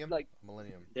But it's millennium. like, A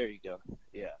millennium. there you go.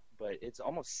 Yeah, but it's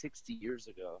almost 60 years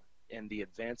ago, and the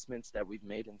advancements that we've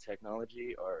made in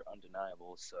technology are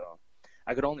undeniable. So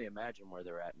I could only imagine where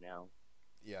they're at now,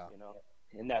 Yeah. you know,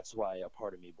 and that's why a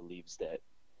part of me believes that,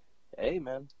 hey,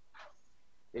 man,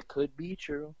 it could be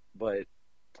true, but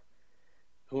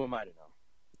who am I to know?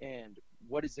 And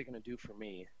what is it going to do for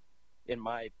me in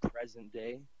my present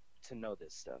day to know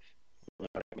this stuff?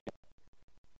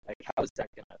 Like, how is that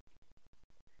going to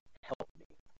help me,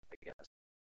 I guess?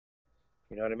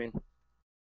 You know what I mean?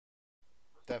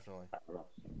 Definitely. I don't know.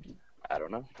 I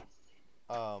don't know.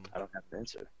 Um, I don't have an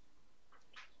answer.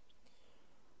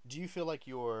 do you feel like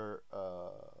you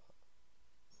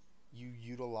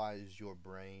utilize your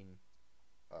brain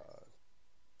uh,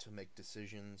 to make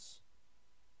decisions,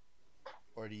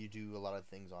 or do you do a lot of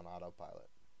things on autopilot?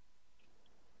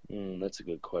 That's a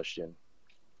good question.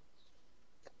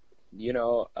 You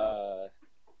know,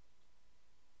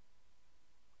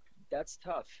 that's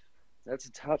tough. That's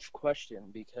a tough question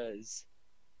because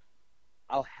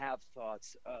I'll have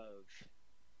thoughts of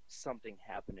something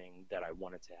happening that I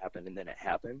want it to happen, and then it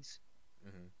happens.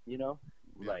 Mm-hmm. You know,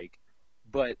 Yeah. like,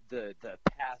 but the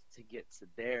path to get to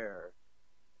there,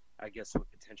 I guess, would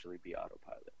potentially be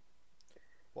autopilot,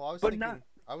 Well, I was but not. thinking,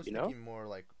 I was You know, thinking more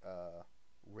like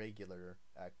regular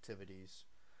activities,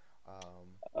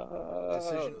 um,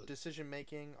 uh, decision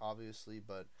making, obviously,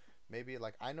 but maybe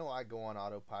like I know I go on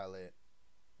autopilot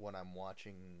when I'm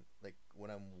watching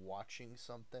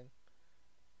something.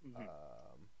 mhm.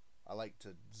 Um, I like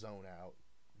to zone out,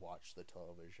 watch the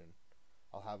television.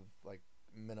 I'll have like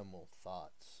minimal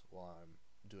thoughts while I'm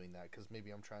doing that because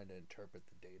maybe I'm trying to interpret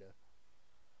the data.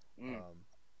 Mm,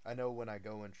 I know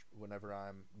whenever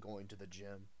I'm going to the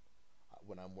gym,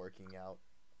 when I'm working out,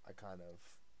 I kind of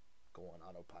go on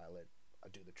autopilot. I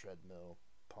do the treadmill,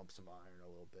 pump some iron a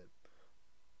little bit,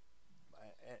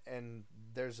 and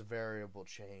there's a variable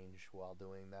change while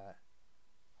doing that.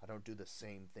 I don't do the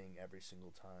same thing every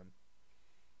single time.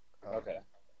 okay, Um,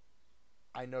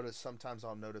 I notice sometimes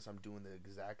I'll notice I'm doing the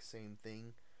exact same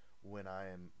thing when I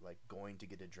am like going to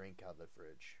get a drink out of the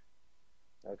fridge.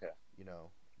 okay,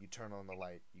 You turn on the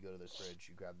light, you go to the fridge,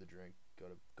 you grab the drink,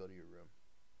 go to your room.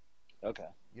 okay.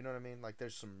 You know what I mean? Like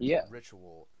there's some Yeah,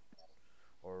 ritual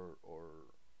or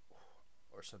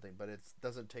or something, but it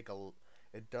doesn't take a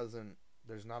it doesn't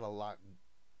there's not a lot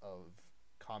of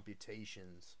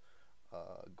computations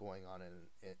going on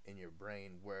in your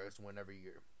brain. Whereas whenever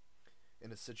you're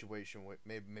in a situation where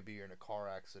maybe you're in a car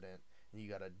accident and you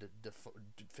got to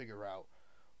figure out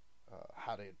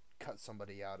how to cut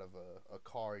somebody out of a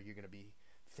car, you're going to be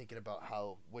thinking about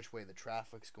how which way the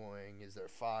traffic's going. Is there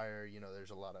fire?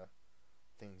 There's a lot of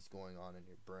things going on in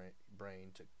your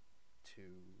brain to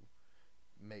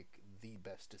make the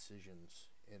best decisions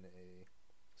in a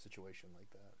situation like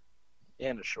that.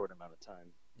 In a short amount of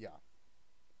time, Yeah.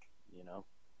 you know.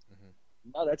 Mhm.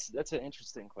 No, that's an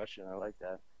interesting question. I like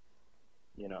that.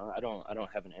 I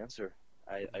don't have an answer.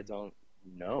 I Mhm. don't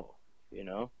know. You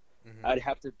know, Mhm. I'd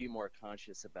have to be more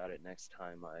conscious about it next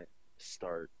time I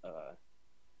start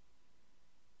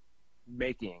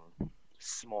making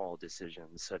small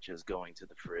decisions, such as going to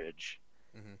the fridge,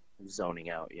 Mhm. zoning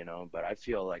out. But I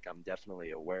feel like I'm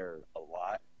definitely aware a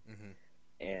lot, Mhm.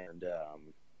 and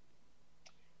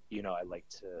I like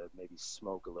to maybe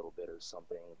smoke a little bit or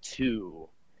something to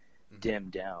Mhm. dim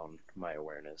down my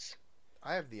awareness.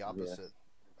 I have the Yeah. opposite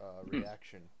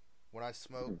reaction when I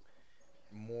smoke.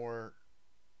 More,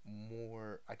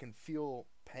 more. I can feel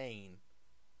pain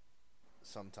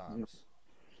sometimes.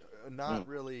 Not Mm,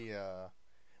 really.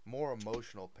 More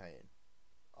emotional pain.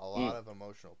 A mm, lot of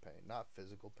emotional pain, not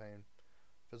physical pain.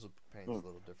 Physical pain's mm. a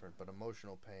little different, but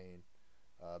emotional pain,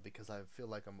 because I feel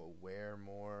like I'm aware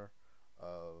more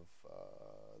of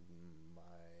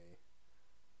my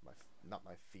my not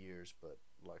my fears, but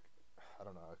like I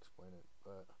don't know how to explain it,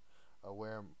 but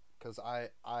aware because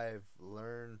I've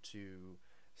learned to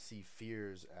see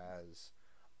fears as,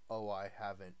 oh, I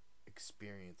haven't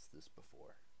experienced this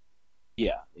before.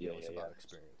 Yeah, yeah, It's yeah, about yeah,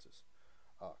 experiences.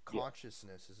 yeah,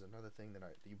 Consciousness is another thing that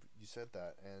you said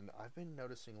that, and I've been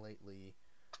noticing lately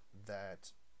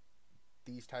that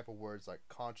these type of words like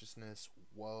consciousness,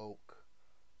 woke,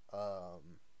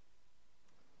 um,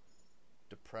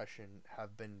 depression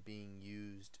have been being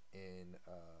used in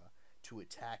to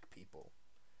attack people,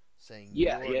 saying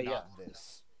yeah, you're yeah, yeah, not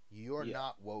this, you're yeah,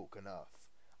 not woke enough.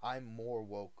 I'm more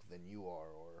woke than you are,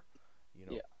 or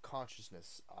yeah,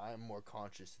 consciousness. I'm more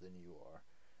conscious than you are.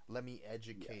 Let me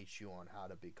yeah. educate you on how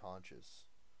to be conscious.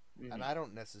 And Hmm. I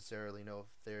don't necessarily know if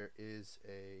there is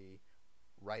a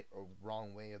right or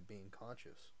wrong way of being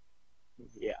conscious.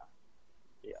 Yeah,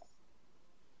 yeah.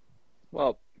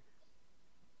 Well,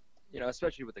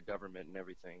 especially with the government and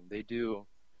everything, they do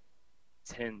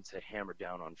tend to hammer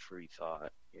down on free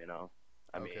thought.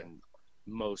 I Okay. mean,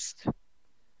 most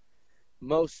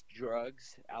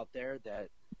drugs out there that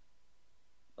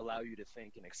allow you to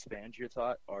think and expand your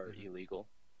thought are Mhm. illegal,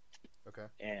 Okay.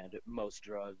 and most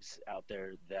drugs out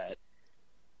there that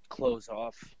close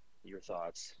off your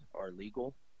thoughts are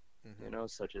legal, Mhm.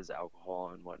 such as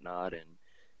alcohol and whatnot, and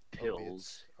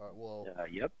pills. Opiates. Well,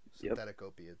 Yep, yep, synthetic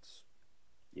opiates.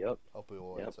 yep,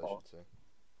 yep. Opioids, I should say.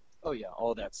 Oh yeah,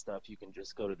 all that stuff. You can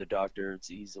just go to the doctor.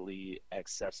 It's easily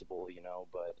accessible.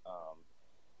 But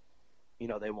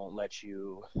they won't let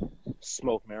you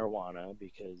smoke marijuana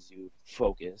because you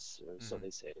focus, or so Mhm. they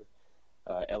say.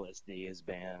 LSD is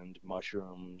banned.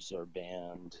 Mushrooms are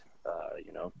banned.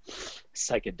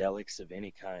 Psychedelics of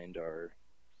any kind are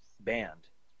banned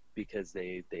because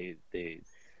they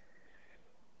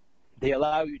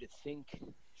allow you to think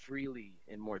freely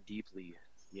and more deeply,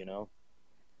 you know.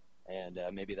 And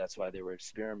maybe that's why they were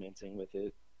experimenting with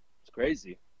it. It's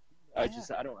crazy. I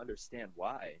had I don't understand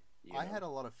why, you I know. had a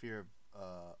lot of fear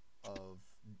of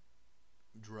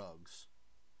drugs.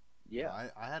 Yeah,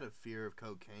 I had a fear of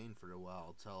cocaine for a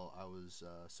while till I was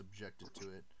subjected to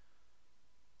it.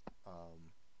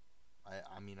 Um,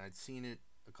 I mean I'd seen it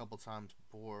a couple times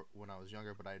before when I was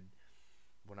younger, but I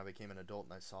when I became an adult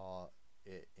and I saw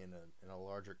it in a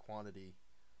larger quantity,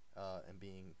 and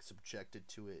being subjected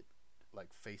to it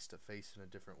like face to face in a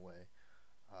different way,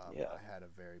 yeah, I had a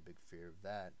very big fear of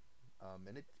that.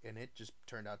 And it just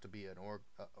turned out to be an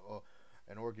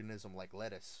organism like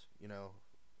lettuce.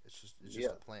 It's just yeah.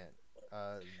 a plant.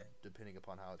 Depending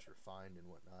upon how it's refined and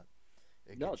whatnot,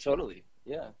 it can No, change. totally.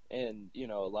 Yeah. And,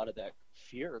 a lot of that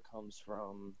fear comes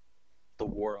from the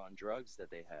war on drugs that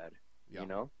they had, Yeah. you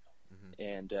know, Hmm.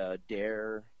 and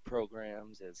DARE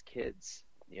programs as kids,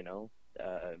 you know.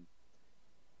 Uh,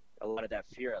 a lot of that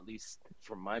fear, at least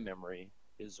from my memory,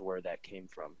 is where that came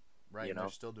from, Right, you and they're know.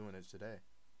 still doing it today.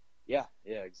 Yeah,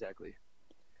 yeah, exactly.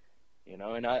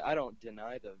 And I don't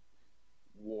deny the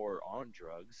war on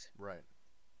drugs, Right.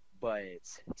 but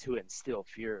to instill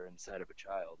fear inside of a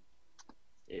child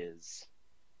is,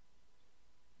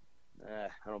 I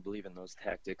don't believe in those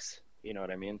tactics. You know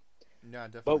what I mean? No,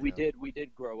 But definitely we no.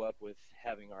 did grow up with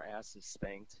having our asses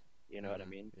spanked. You know what I Mm-hmm.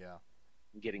 mean? Yeah.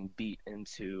 Getting beat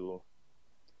into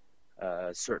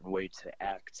a certain way to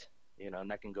act. And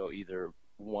that can go either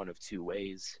one of two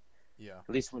ways. Yeah.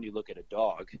 At least when you look at a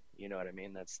dog, you know what I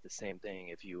mean? That's the same thing.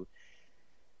 If you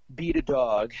beat a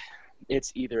dog,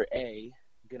 it's either A,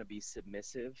 going to be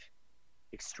submissive,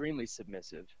 extremely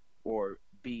submissive, or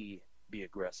B, be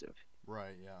aggressive.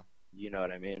 Right. Yeah. You know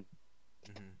what I mean?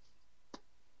 Mm-hmm.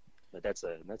 But that's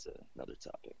another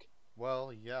topic.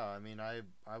 Well, yeah. I mean, I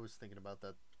was thinking about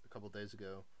that a couple days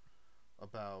ago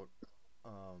about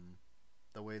um,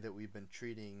 the way that we've been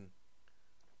treating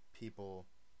people,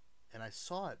 and I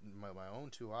saw it in my own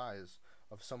two eyes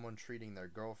of someone treating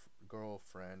their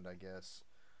girlfriend, I guess,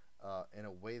 in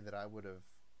a way that I would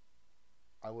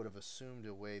have assumed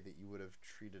a way that you would have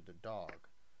treated a dog.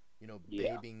 You know,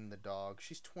 Yeah, babying the dog.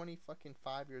 She's 20 fucking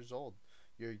 5 years old.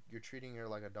 You're treating her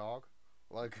like a dog,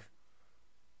 like,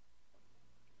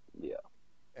 yeah,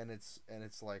 and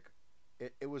it's like,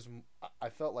 it was. I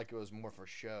felt like it was more for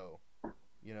show.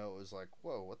 You know, it was like,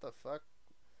 whoa, what the fuck,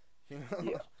 you know.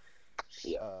 yeah,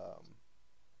 yeah. um,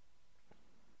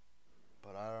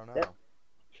 but I don't That know.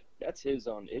 that's his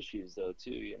own issues though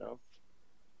too.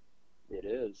 It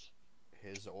is.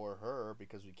 His or her,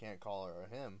 because we can't call her a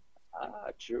him.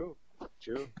 True,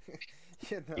 true.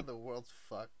 You know, the world's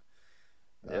fucked.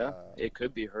 Yeah, Uh, it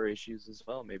could be her issues as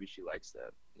well. Maybe she likes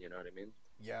that. You know what I mean?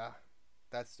 yeah,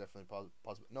 that's definitely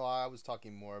possible. No, I was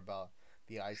talking more about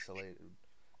the isolated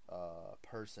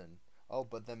person. Oh,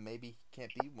 but then maybe he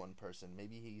can't be one person.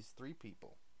 Maybe he's three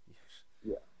people.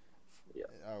 Yeah, yeah,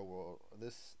 Oh well,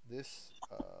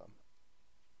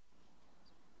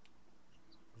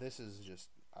 this is just,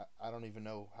 I don't even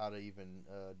know how to even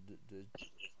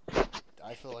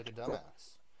I feel like a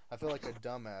dumbass. I feel like a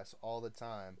dumbass all the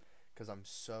time because I'm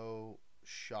so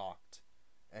shocked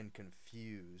and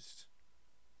confused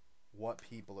what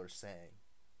people are saying.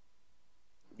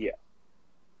 yeah.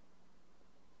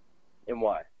 And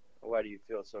why? Why do you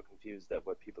feel so confused at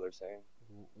what people are saying?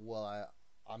 Well,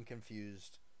 I'm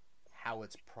confused how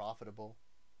it's profitable,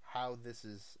 how this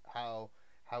is how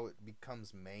it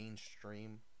becomes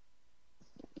mainstream.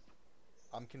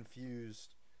 I'm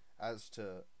confused as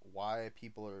to why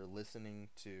people are listening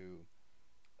to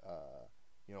uh,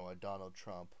 a Donald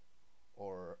Trump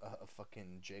or a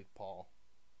fucking Jake Paul.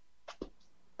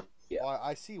 Yeah, Well,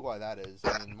 I see why that is.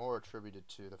 I mean, more attributed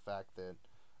to the fact that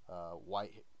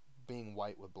white, being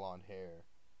white with blonde hair,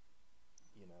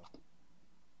 you know,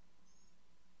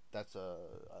 that's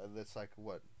like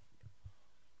what,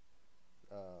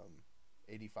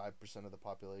 85% of the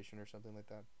population or something like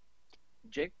that.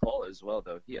 Jake Paul as well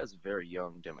though. He has a very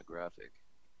young demographic.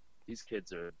 These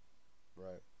kids are,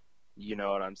 Right. you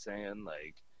know what I'm saying?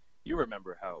 Like, you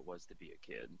remember how it was to be a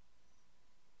kid.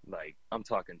 Like, I'm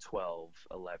talking 12,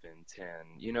 11, 10.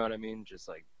 You know what I mean? Just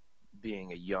like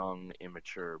being a young,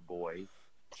 immature boy.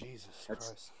 Jesus That's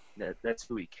Christ. that's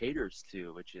who he caters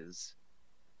to, which is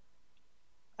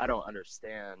I don't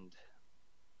understand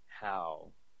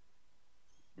how.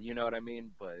 You know what I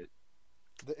mean? But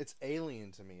It's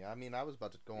alien to me. I mean, I was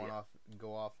about to yeah,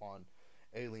 go off on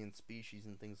alien species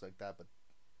and things like that, but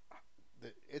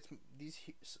it's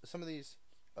some of these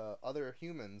other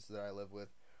humans that I live with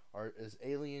are as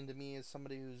alien to me as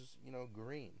somebody who's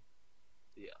green.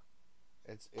 yeah,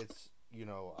 It's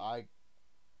I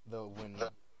though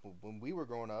when we were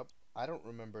growing up, I don't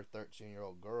remember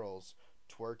 13-year-old girls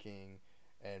twerking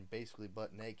and basically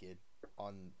butt naked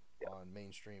on on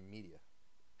mainstream media.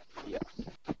 yeah.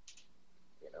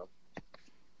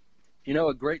 You know,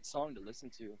 a great song to listen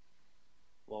to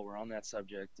while we're on that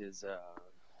subject is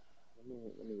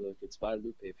let me look. It's by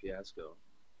Lupe Fiasco.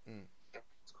 Mm,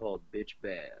 It's called "Bitch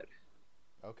Bad."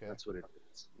 okay. That's what it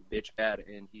is. Bitch Bad,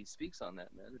 and he speaks on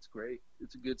that, man. It's great.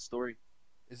 It's a good story.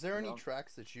 Is there You any know.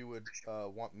 tracks that you would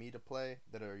want me to play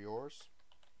that are yours?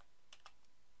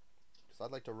 Because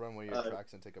I'd like to run one of your Uh,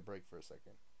 tracks and take a break for a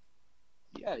second.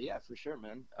 yeah, yeah, for sure,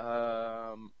 man.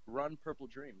 Run Purple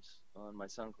Dreams on my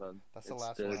SoundCloud. That's the It's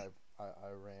last one the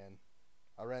I ran.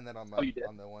 I ran that Oh, you did?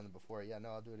 on the one before. Yeah, no,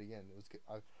 I'll do it again. It was good.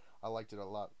 I liked it a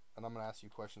lot, and I'm gonna ask you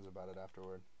questions about it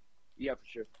afterward. Yeah, for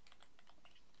sure.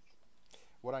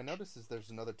 What I noticed is there's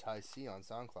another Ty C on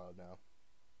SoundCloud now,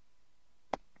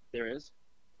 There is.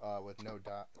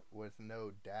 with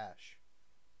no dash.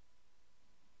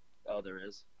 Oh, there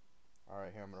is. All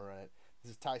right, here I'm gonna run it.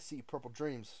 This is Ty C, Purple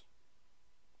Dreams.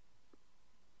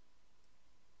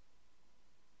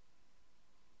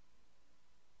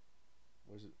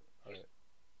 Where's it? All right,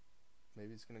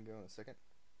 maybe it's gonna go in a second.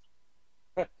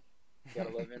 Gotta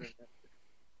love internet.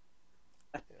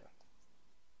 Yeah.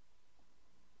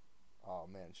 Oh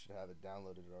man, Trent should have it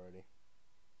downloaded already.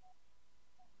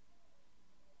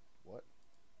 What?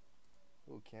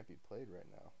 Oh, it can't be played right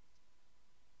now.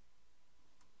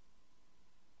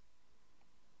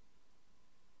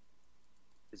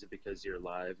 Is it because you're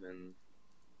live and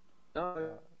no,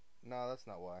 Uh, no, that's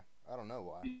not why. I don't know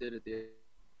why. you did it the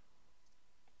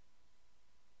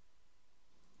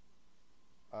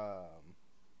Um,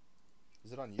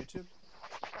 is it on YouTube?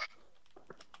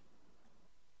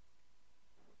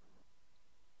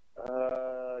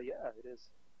 yeah, it is.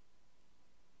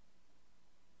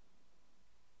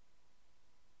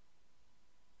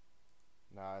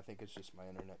 Nah, I think it's just my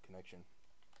internet connection.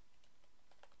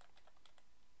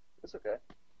 It's okay.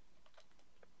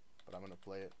 But I'm gonna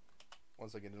play it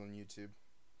once I get it on YouTube.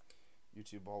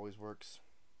 YouTube always works.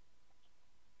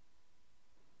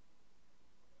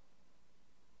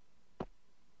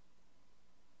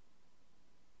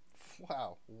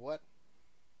 Wow, what?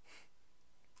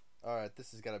 Alright, this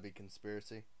has gotta be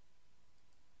conspiracy.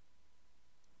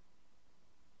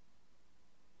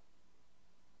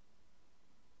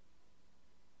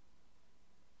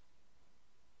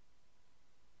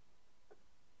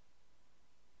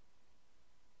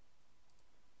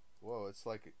 Whoa, it's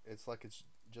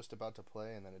just about to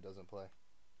play and then it doesn't play.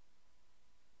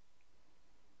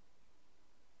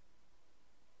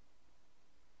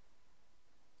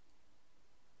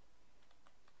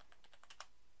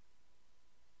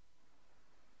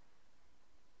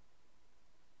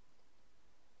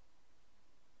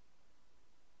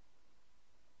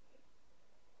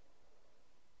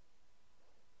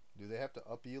 Do they have to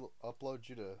upload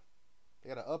you to? They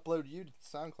gotta upload you to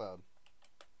SoundCloud.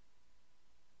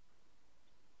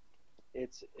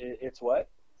 It's what?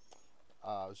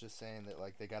 I was just saying that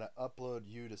like they gotta upload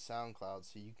you to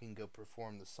SoundCloud so you can go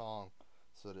perform the song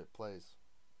so that it plays.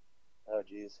 Oh,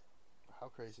 jeez. How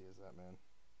crazy is that, man?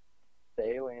 The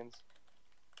aliens.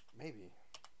 Maybe.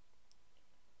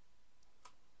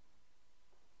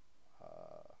 I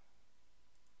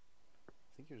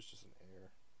think it was just an error.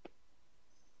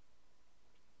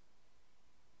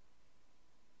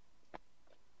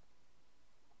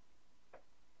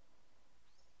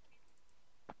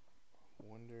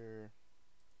 Wonder.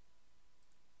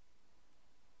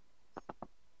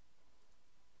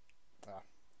 Ah,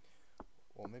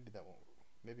 well, maybe that won't.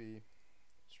 Maybe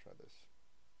let's try this.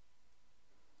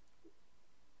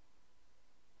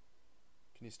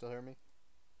 Can you still hear me?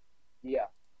 Yeah.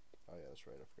 Oh yeah, that's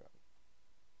right. I forgot.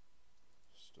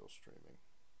 Still streaming.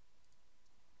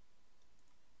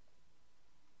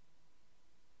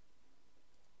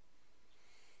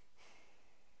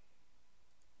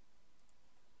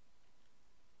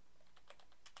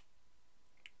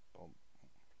 Boom.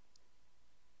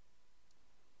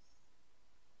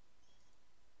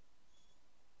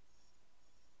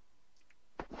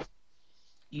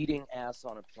 Eating ass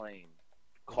on a plane.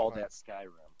 Which Call one? that Skyrim.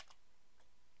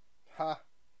 Ha!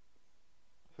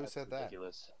 Who That's said that?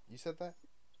 ridiculous. You said that?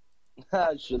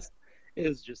 It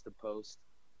was just a post.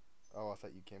 Oh, I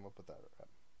thought you came up with that rap.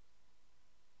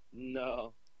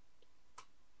 No.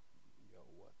 Yo,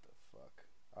 what the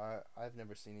fuck? I've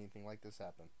never seen anything like this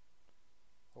happen.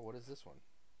 Oh, what is this one?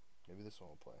 Maybe this one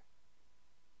will play.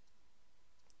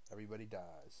 Everybody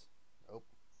dies. Nope.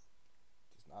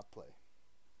 Does not play.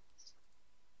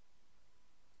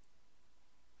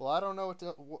 Well, I don't know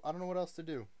I don't know what else to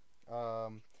do.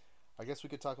 I guess we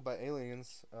could talk about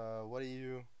aliens. What do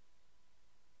you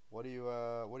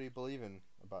believe in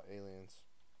about aliens?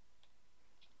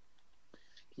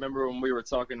 Remember when we were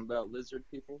talking about lizard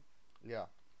people? Yeah.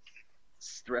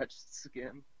 Stretched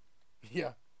skin.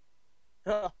 Yeah.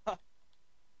 Oh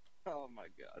my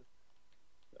god.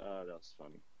 That was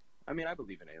funny. I mean, I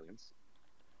believe in aliens.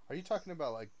 Are you talking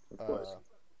about like Of course.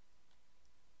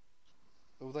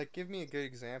 like give me a good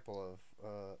example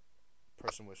of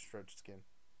person with stretched skin?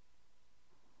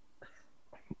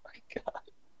 Oh my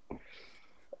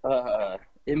god.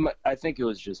 I think it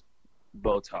was just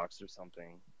Botox or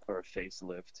something, or a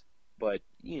facelift. But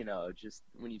you know, just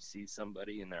when you see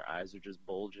somebody and their eyes are just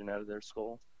bulging out of their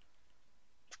skull,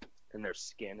 and their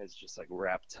skin is just like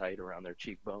wrapped tight around their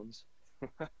cheekbones.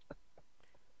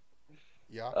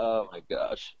 Yeah. Oh my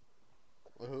gosh.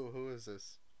 Who is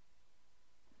this?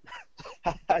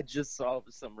 I just saw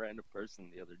some random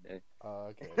person the other day.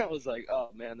 Okay. I was like, oh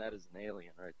man, that is an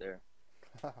alien right there.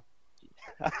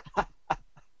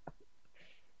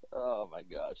 Oh my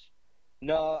gosh.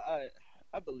 No,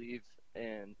 I believe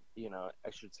in,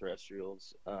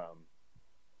 extraterrestrials.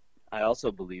 I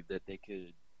also believe that they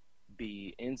could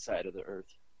be inside of the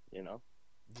earth, you know?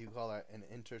 Do you call that an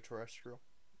interterrestrial?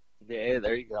 Yeah,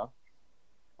 there you go.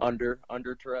 Under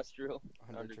terrestrial,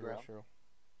 underground. Underterrestrial.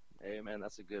 Hey man,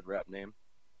 that's a good rap name.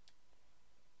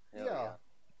 Hell Yeah.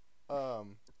 yeah.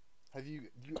 Um, do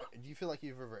you feel like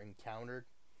you've ever encountered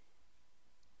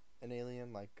an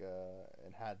alien, like,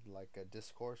 and had like a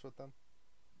discourse with them?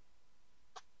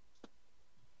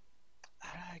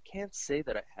 I can't say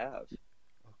that I have,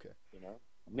 Okay. you know.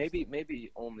 I was Maybe think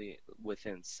maybe only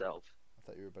within self. I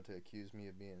thought you were about to accuse me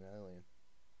of being an alien.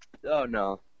 Oh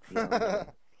no. No, no.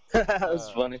 That was uh,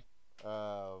 funny.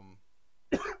 um,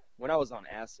 When I was on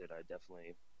acid, I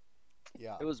definitely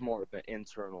yeah, it was more of an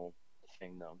internal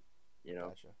thing though, you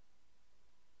know. gotcha.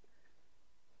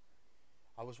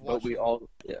 I was But we watching all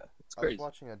yeah, it's I was crazy.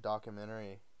 watching a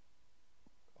documentary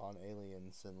on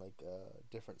aliens and like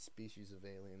different species of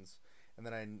aliens, and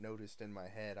then I noticed in my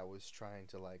head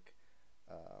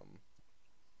um,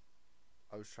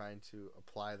 I was trying to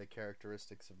apply the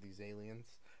characteristics of these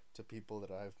aliens to people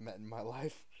that I've met in my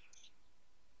life,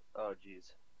 Oh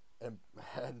jeez. and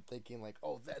and thinking like,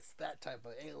 oh, that's that type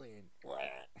of alien.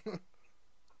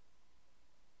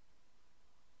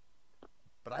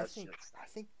 But That's just I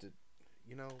think that,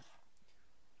 you know,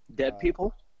 dead uh,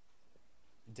 people?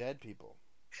 dead people.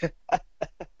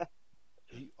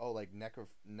 Oh, like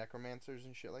necromancers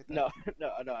and shit like that. No, no,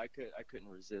 I couldn't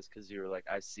resist because you were like,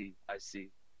 I see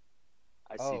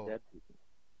Oh, dead people.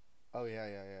 oh yeah,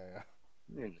 yeah, yeah, yeah.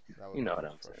 And That you would be know what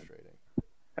I'm saying. frustrating.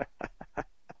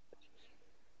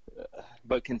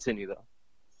 But continue though.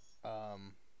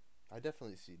 Um, I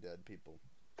definitely see dead people.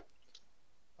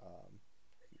 Um,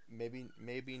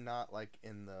 maybe not like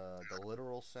in the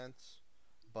literal sense,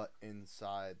 but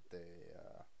inside they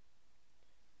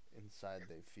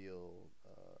feel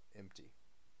empty.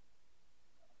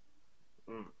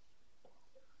 Mm.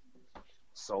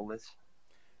 Soulless.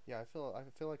 Yeah, I feel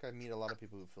like I meet a lot of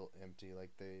people who feel empty.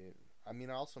 Like they, I mean,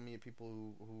 I also meet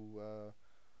people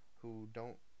who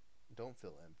don't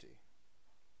feel empty.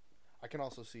 I can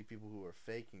also see people who are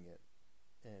faking it,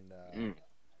 and Mm.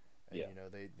 and Yeah.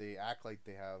 they act like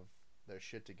they have their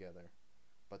shit together,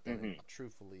 but then Hmm.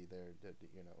 truthfully they're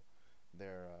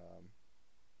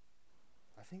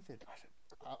I think that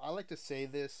I like to say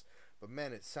this, but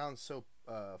man, it sounds so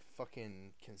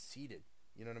fucking conceited.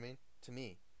 You know what I mean? To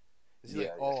me, is he like,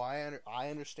 Yeah, yeah, oh, I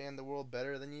understand the world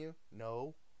better than you?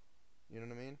 No, you know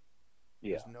what I mean?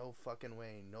 yeah. There's no fucking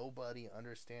way. Nobody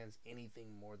understands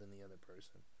anything more than the other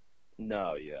person.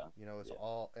 No, yeah, You know, it's yeah.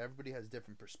 all everybody has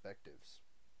different perspectives,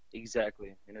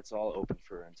 Exactly, and it's all open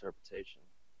for interpretation.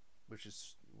 which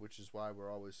is why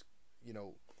we're always, you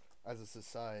know, as a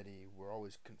society, we're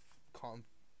always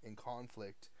in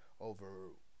conflict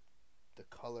over the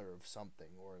color of something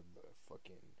or the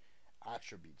fucking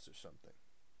attributes or something.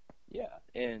 Yeah,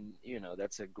 and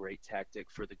that's a great tactic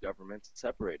for the government to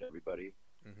separate everybody.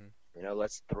 Mm-hmm.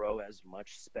 Let's throw as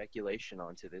much speculation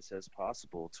onto this as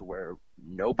possible to where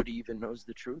nobody even knows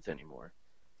the truth anymore.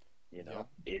 Yeah.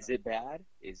 Is it bad?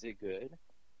 Is it good?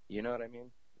 You know what I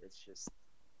mean? It's just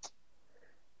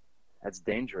that's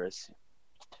dangerous.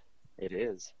 It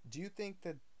is. Do you think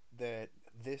that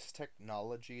this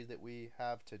technology that we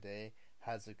have today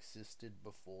has existed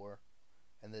before,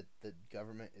 and that the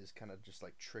government is kind of just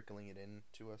like trickling it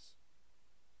into us?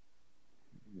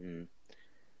 Mm,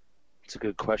 it's a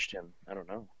good question. I don't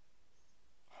know.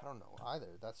 I don't know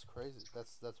either. That's crazy.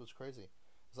 That's what's crazy.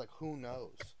 It's like who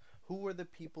knows? Who are the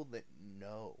people that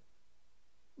know?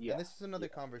 And Yeah, this is another yeah.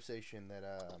 conversation that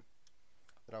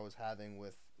I was having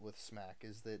with Smack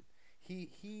is that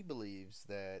he believes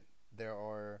that there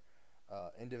are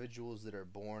individuals that are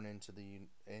born into the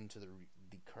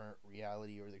current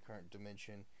reality or the current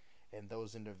dimension, and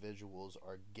those individuals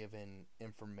are given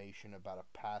information about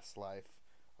a past life,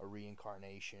 a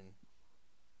reincarnation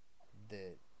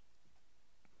that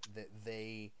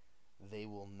they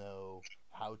will know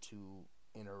how to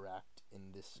interact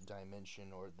in this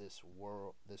dimension or this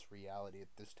world, this reality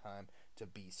at this time to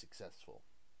be successful.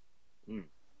 Mm,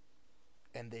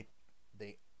 And they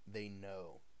they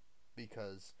know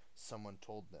because someone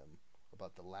told them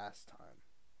about the last time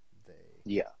they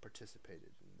yeah.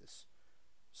 participated in this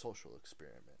social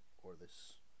experiment or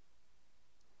this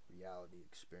reality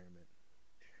experiment.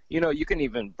 You can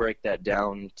even break that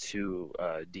down to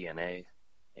DNA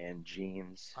and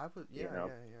genes. I would, You yeah, know,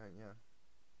 yeah, yeah, yeah.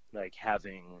 like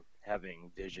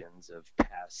having visions of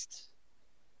past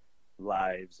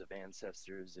lives of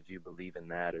ancestors, if you believe in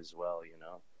that as well.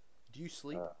 Do you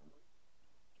sleep? Uh,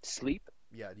 Sleep?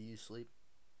 Yeah, do you sleep?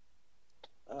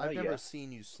 I've never Yeah.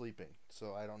 seen you sleeping,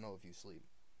 so I don't know if you sleep.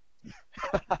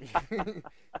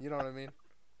 You know what I mean?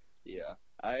 Yeah.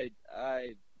 I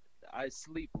I I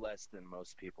sleep less than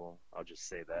most people. I'll just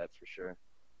say that for sure.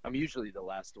 I'm usually the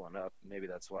last one up. Maybe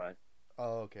that's why.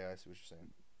 Oh, okay, I see what you're saying.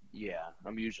 Yeah,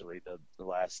 I'm usually the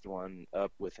last one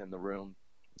up within the room.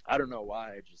 I don't know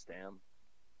why. I just am.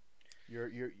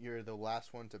 You're the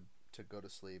last one to go to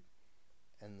sleep,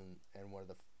 and one of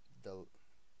the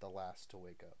the last to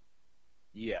wake up.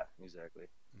 Yeah, exactly.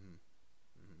 Mm-hmm.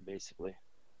 Mm-hmm. Basically.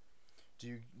 Do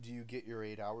you get your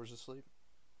 8 hours of sleep?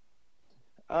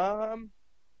 Um,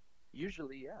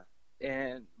 Usually, yeah.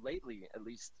 And lately, at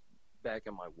least back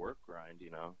in my work grind,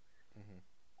 Mm-hmm.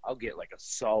 I'll get like a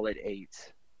solid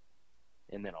 8,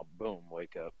 and then I'll boom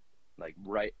wake up like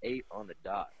right 8 on the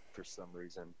dot for some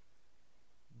reason.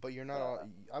 But you're not. Uh,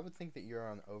 I would think that you're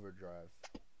on overdrive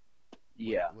with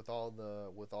yeah, with all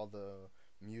the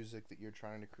music that you're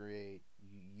trying to create.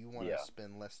 You want to yeah,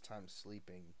 spend less time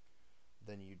sleeping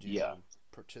than you yeah, do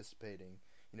participating.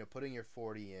 Putting your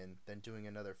 40 in, then doing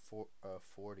another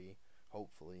 40,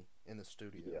 hopefully in the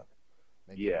yeah, studio,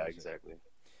 making yeah, music. exactly.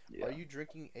 Are Yeah, you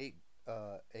drinking eight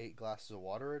glasses of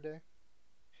water a day?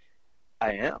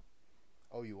 I am.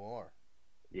 Oh, you are.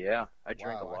 Yeah, I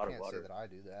drink a Wow, I lot of can't say water. that I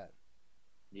do that.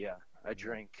 Yeah, I Yeah.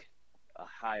 drink a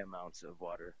high amounts of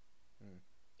water, Hmm.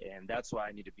 and that's why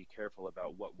I need to be careful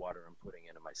about what water I'm putting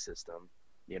into my system.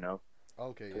 You know,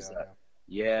 Okay. because Yeah.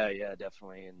 Yeah. yeah, yeah,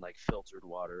 definitely, and like filtered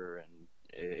water, and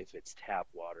if it's tap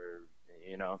water,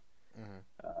 you know, Hmm.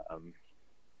 um,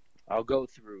 I'll go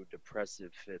through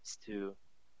depressive fits too,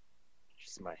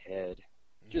 just my head,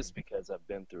 Hmm. just because I've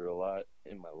been through a lot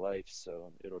in my life,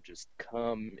 so it'll just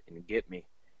come and get me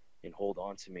and hold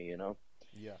on to me.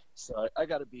 Yeah. So I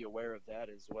got to be aware of that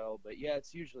as well. But yeah,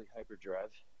 it's usually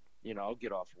hyperdrive. I'll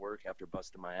get off work after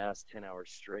busting my ass 10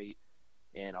 hours straight,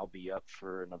 and I'll be up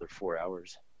for another 4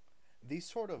 hours. These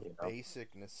sort of You know.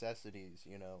 basic necessities,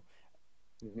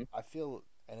 Hmm. I feel,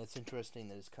 and it's interesting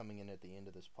that it's coming in at the end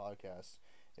of this podcast,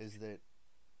 is that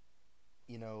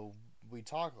you know we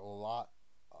talk a lot,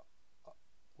 uh,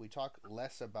 we talk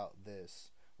less about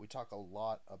this. We talk a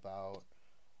lot about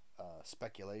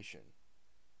speculation.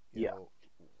 You Yeah. know,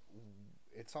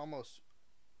 it's almost,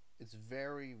 it's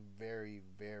very, very,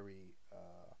 very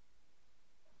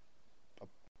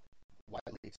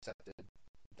widely accepted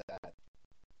that.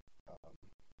 Um,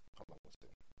 hold on one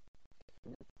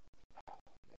second.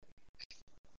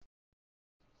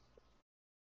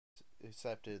 It's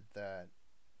accepted that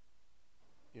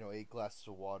 8 glasses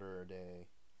of water a day,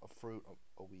 a fruit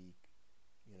a week.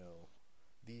 You know,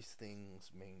 these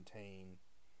things maintain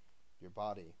your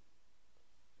body.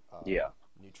 Yeah.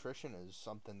 Nutrition is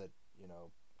something that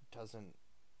doesn't.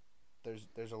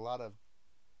 There's a lot of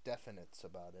definites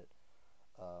about it,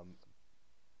 um,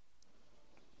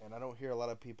 and I don't hear a lot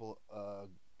of people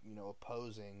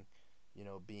opposing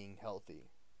being healthy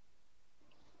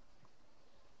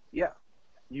Yeah.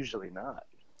 Usually not.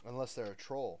 unless they're a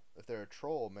troll. If they're a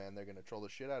troll, man, they're gonna troll the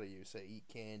shit out of you. Say eat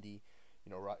candy,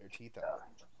 rot your teeth out.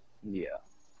 Yeah.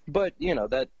 But,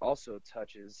 that also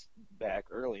touches back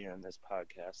earlier in this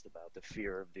podcast about the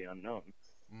fear of the unknown.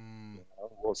 Mm,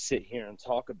 We'll sit here and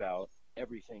talk about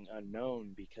everything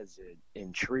unknown because it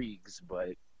intrigues,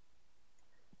 but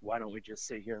why don't we just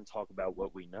sit here and talk about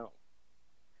what we know?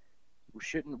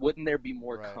 Wouldn't there be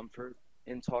more right. comfort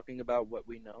in talking about what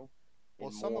we know Well,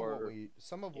 and more,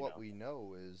 some of you what know, we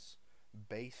know is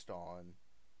based on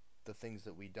the things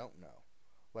that we don't know.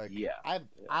 Like yeah, yeah,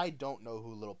 I don't know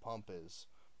who Little Pump is,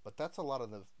 but that's a lot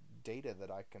of the data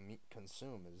that I can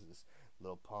consume is this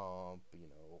Little Pump,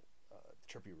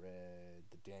 Trippy Red,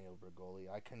 the Daniel Bergoli.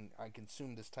 I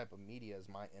consume this type of media as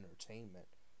my entertainment.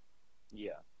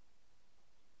 yeah.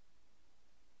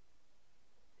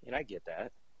 And I get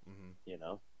that, Hmm. you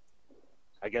know.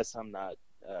 I guess I'm not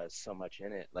so much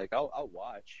in it. Like I'll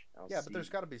watch, I'll Yeah, but there's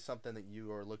see. got to be something that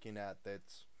you are looking at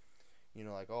that's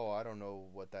like, oh, I don't know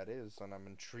what that is, and I'm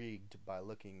intrigued by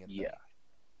looking at Yeah, that.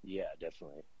 yeah,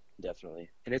 definitely, definitely.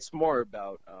 And it's more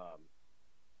about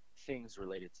things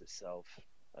related to self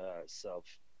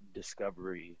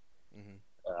discovery, Hmm.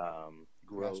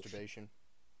 growth. Masturbation.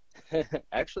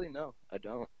 Actually, no, I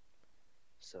don't.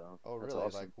 So Oh, that's really?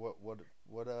 Like awesome.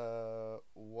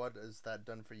 what has that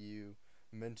done for you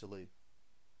mentally?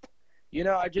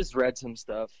 I just read some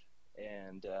stuff,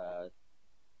 and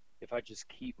if I just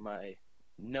keep my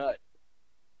nut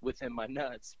within my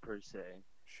nuts per se,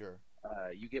 Sure.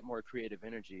 you get more creative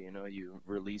energy. You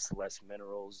release less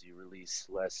minerals, you release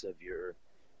less of your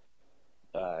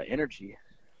energy.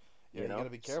 Yeah, you got to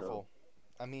be So careful.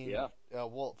 I mean, yeah,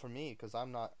 well, for me, because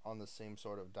I'm not on the same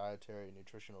sort of dietary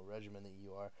nutritional regimen that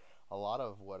you are, a lot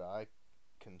of what I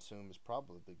consume is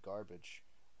probably garbage.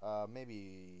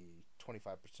 Maybe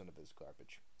 25% of it is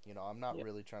garbage. I'm not yeah,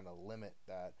 really trying to limit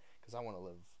that because I want to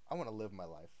live. I want to live my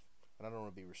life, and I don't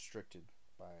want to be restricted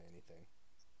by anything.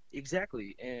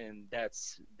 exactly. And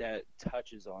that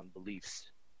touches on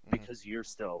beliefs Hmm. because you're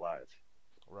still alive.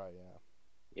 Right. Yeah.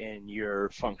 and you're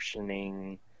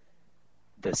functioning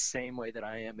the same way that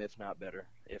I am, if not better,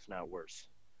 if not worse.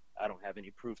 I don't have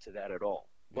any proof to that at all,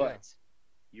 Yeah. but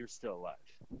you're still alive.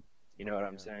 You know what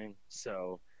I'm Yeah. saying?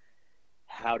 So,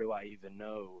 how do I even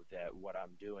know that what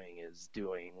I'm doing is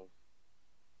doing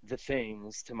the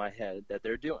things to my head that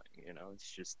they're doing?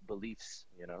 It's just beliefs,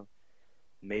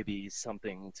 maybe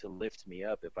something to lift me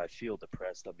up. If I feel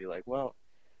depressed, I'll be like, well,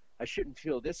 I shouldn't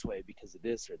feel this way because of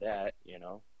this or that.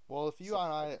 Well, if you So,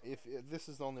 and I, if this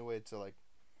is the only way to like,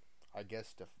 I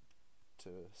guess to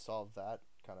solve that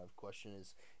kind of question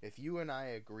is if you and I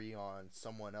agree on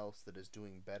someone else that is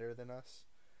doing better than us,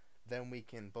 then we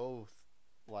can both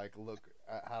like look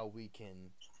at how we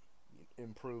can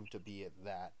improve to be at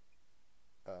that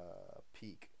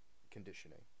peak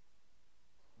conditioning.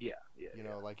 yeah, yeah, You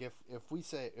know, yeah. like if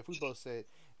we both say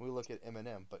we look at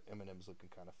Eminem, but Eminem's looking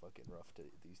kind of fucking rough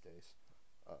these days.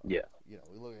 Yeah,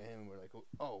 We look at him and we're like,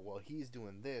 oh well, he's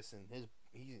doing this and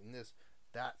he's in this.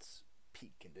 That's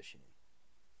peak conditioning.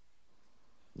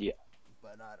 yeah,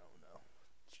 But I don't know.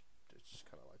 It's just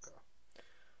kind of like a.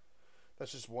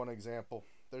 That's just one example.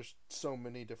 There's so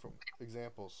many different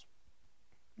examples,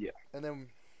 yeah, and then,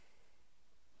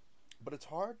 but it's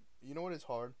hard. You know what is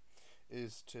hard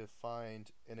is to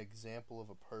find an example of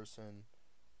a person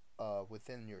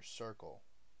within your circle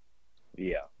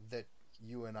yeah, that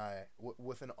you and I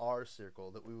within our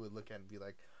circle that we would look at and be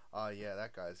like, oh yeah,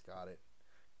 that guy's got it.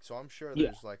 So I'm sure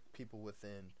yeah, there's like people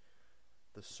within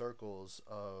the circles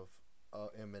of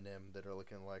Eminem that are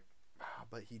looking like,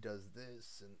 but he does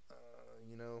this and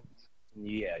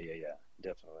yeah, yeah, yeah,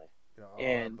 definitely.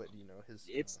 And but his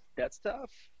it's that's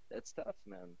tough. That's tough,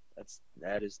 man.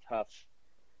 That is tough,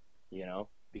 yeah,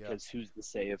 because who's to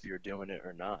say if you're doing it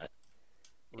or not?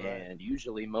 right, And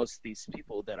usually, most of these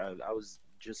people that I was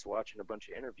just watching a bunch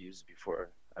of interviews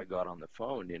before I got on the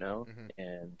phone, mm-hmm,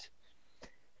 and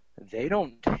they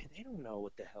don't know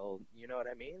what the hell, you know what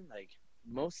I mean? Like,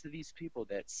 most of these people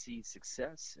that see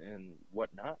success and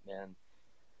whatnot, man,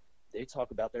 they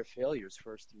talk about their failures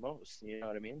first and most. You know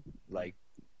what I mean? mm, Like,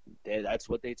 that's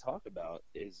what they talk about,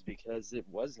 is because it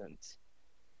wasn't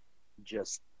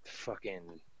just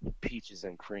fucking peaches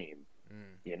and cream.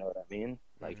 mm, You know what I mean?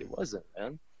 Like, mm-hmm. it wasn't,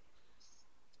 man.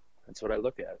 That's what I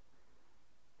look at.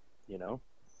 You know,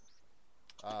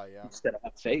 Ah, yeah, you just gotta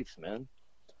have faith, man.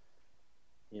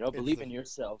 it's Believe the in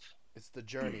yourself. it's the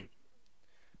journey.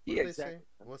 What do Yeah, they say?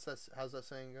 exactly. What's that? How's that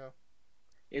saying go?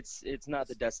 It's not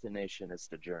the It's destination; it's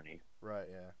the journey, right,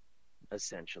 yeah,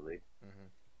 essentially. mm-hmm,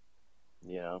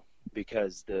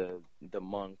 Because the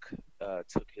monk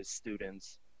took his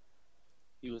students.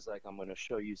 He was like, "I'm gonna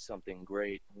show you something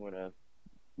great. I'm gonna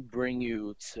bring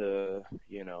you to,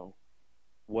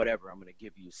 whatever. I'm gonna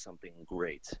give you something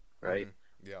great, right?"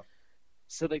 mm-hmm, yeah,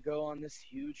 So they go on this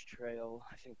huge trail.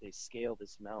 I think they scale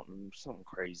this mountain, something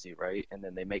crazy, right? And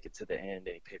then they make it to the end,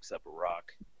 and he picks up a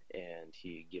rock and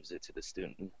he gives it to the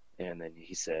student. And then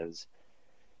he says,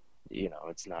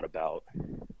 it's not about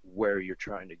where you're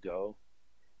trying to go,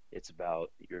 it's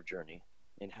about your journey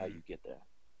and how mm, you get there,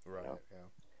 you know? right, yeah.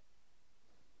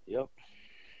 Yep.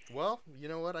 Well, you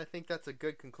know what? I think that's a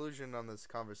good conclusion on this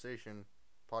conversation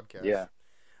podcast. Yeah.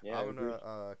 Yeah, I I'm gonna agree.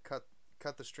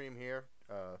 cut the stream here.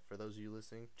 For those of you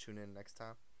listening, tune in next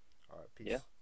time. All right, Yeah. peace.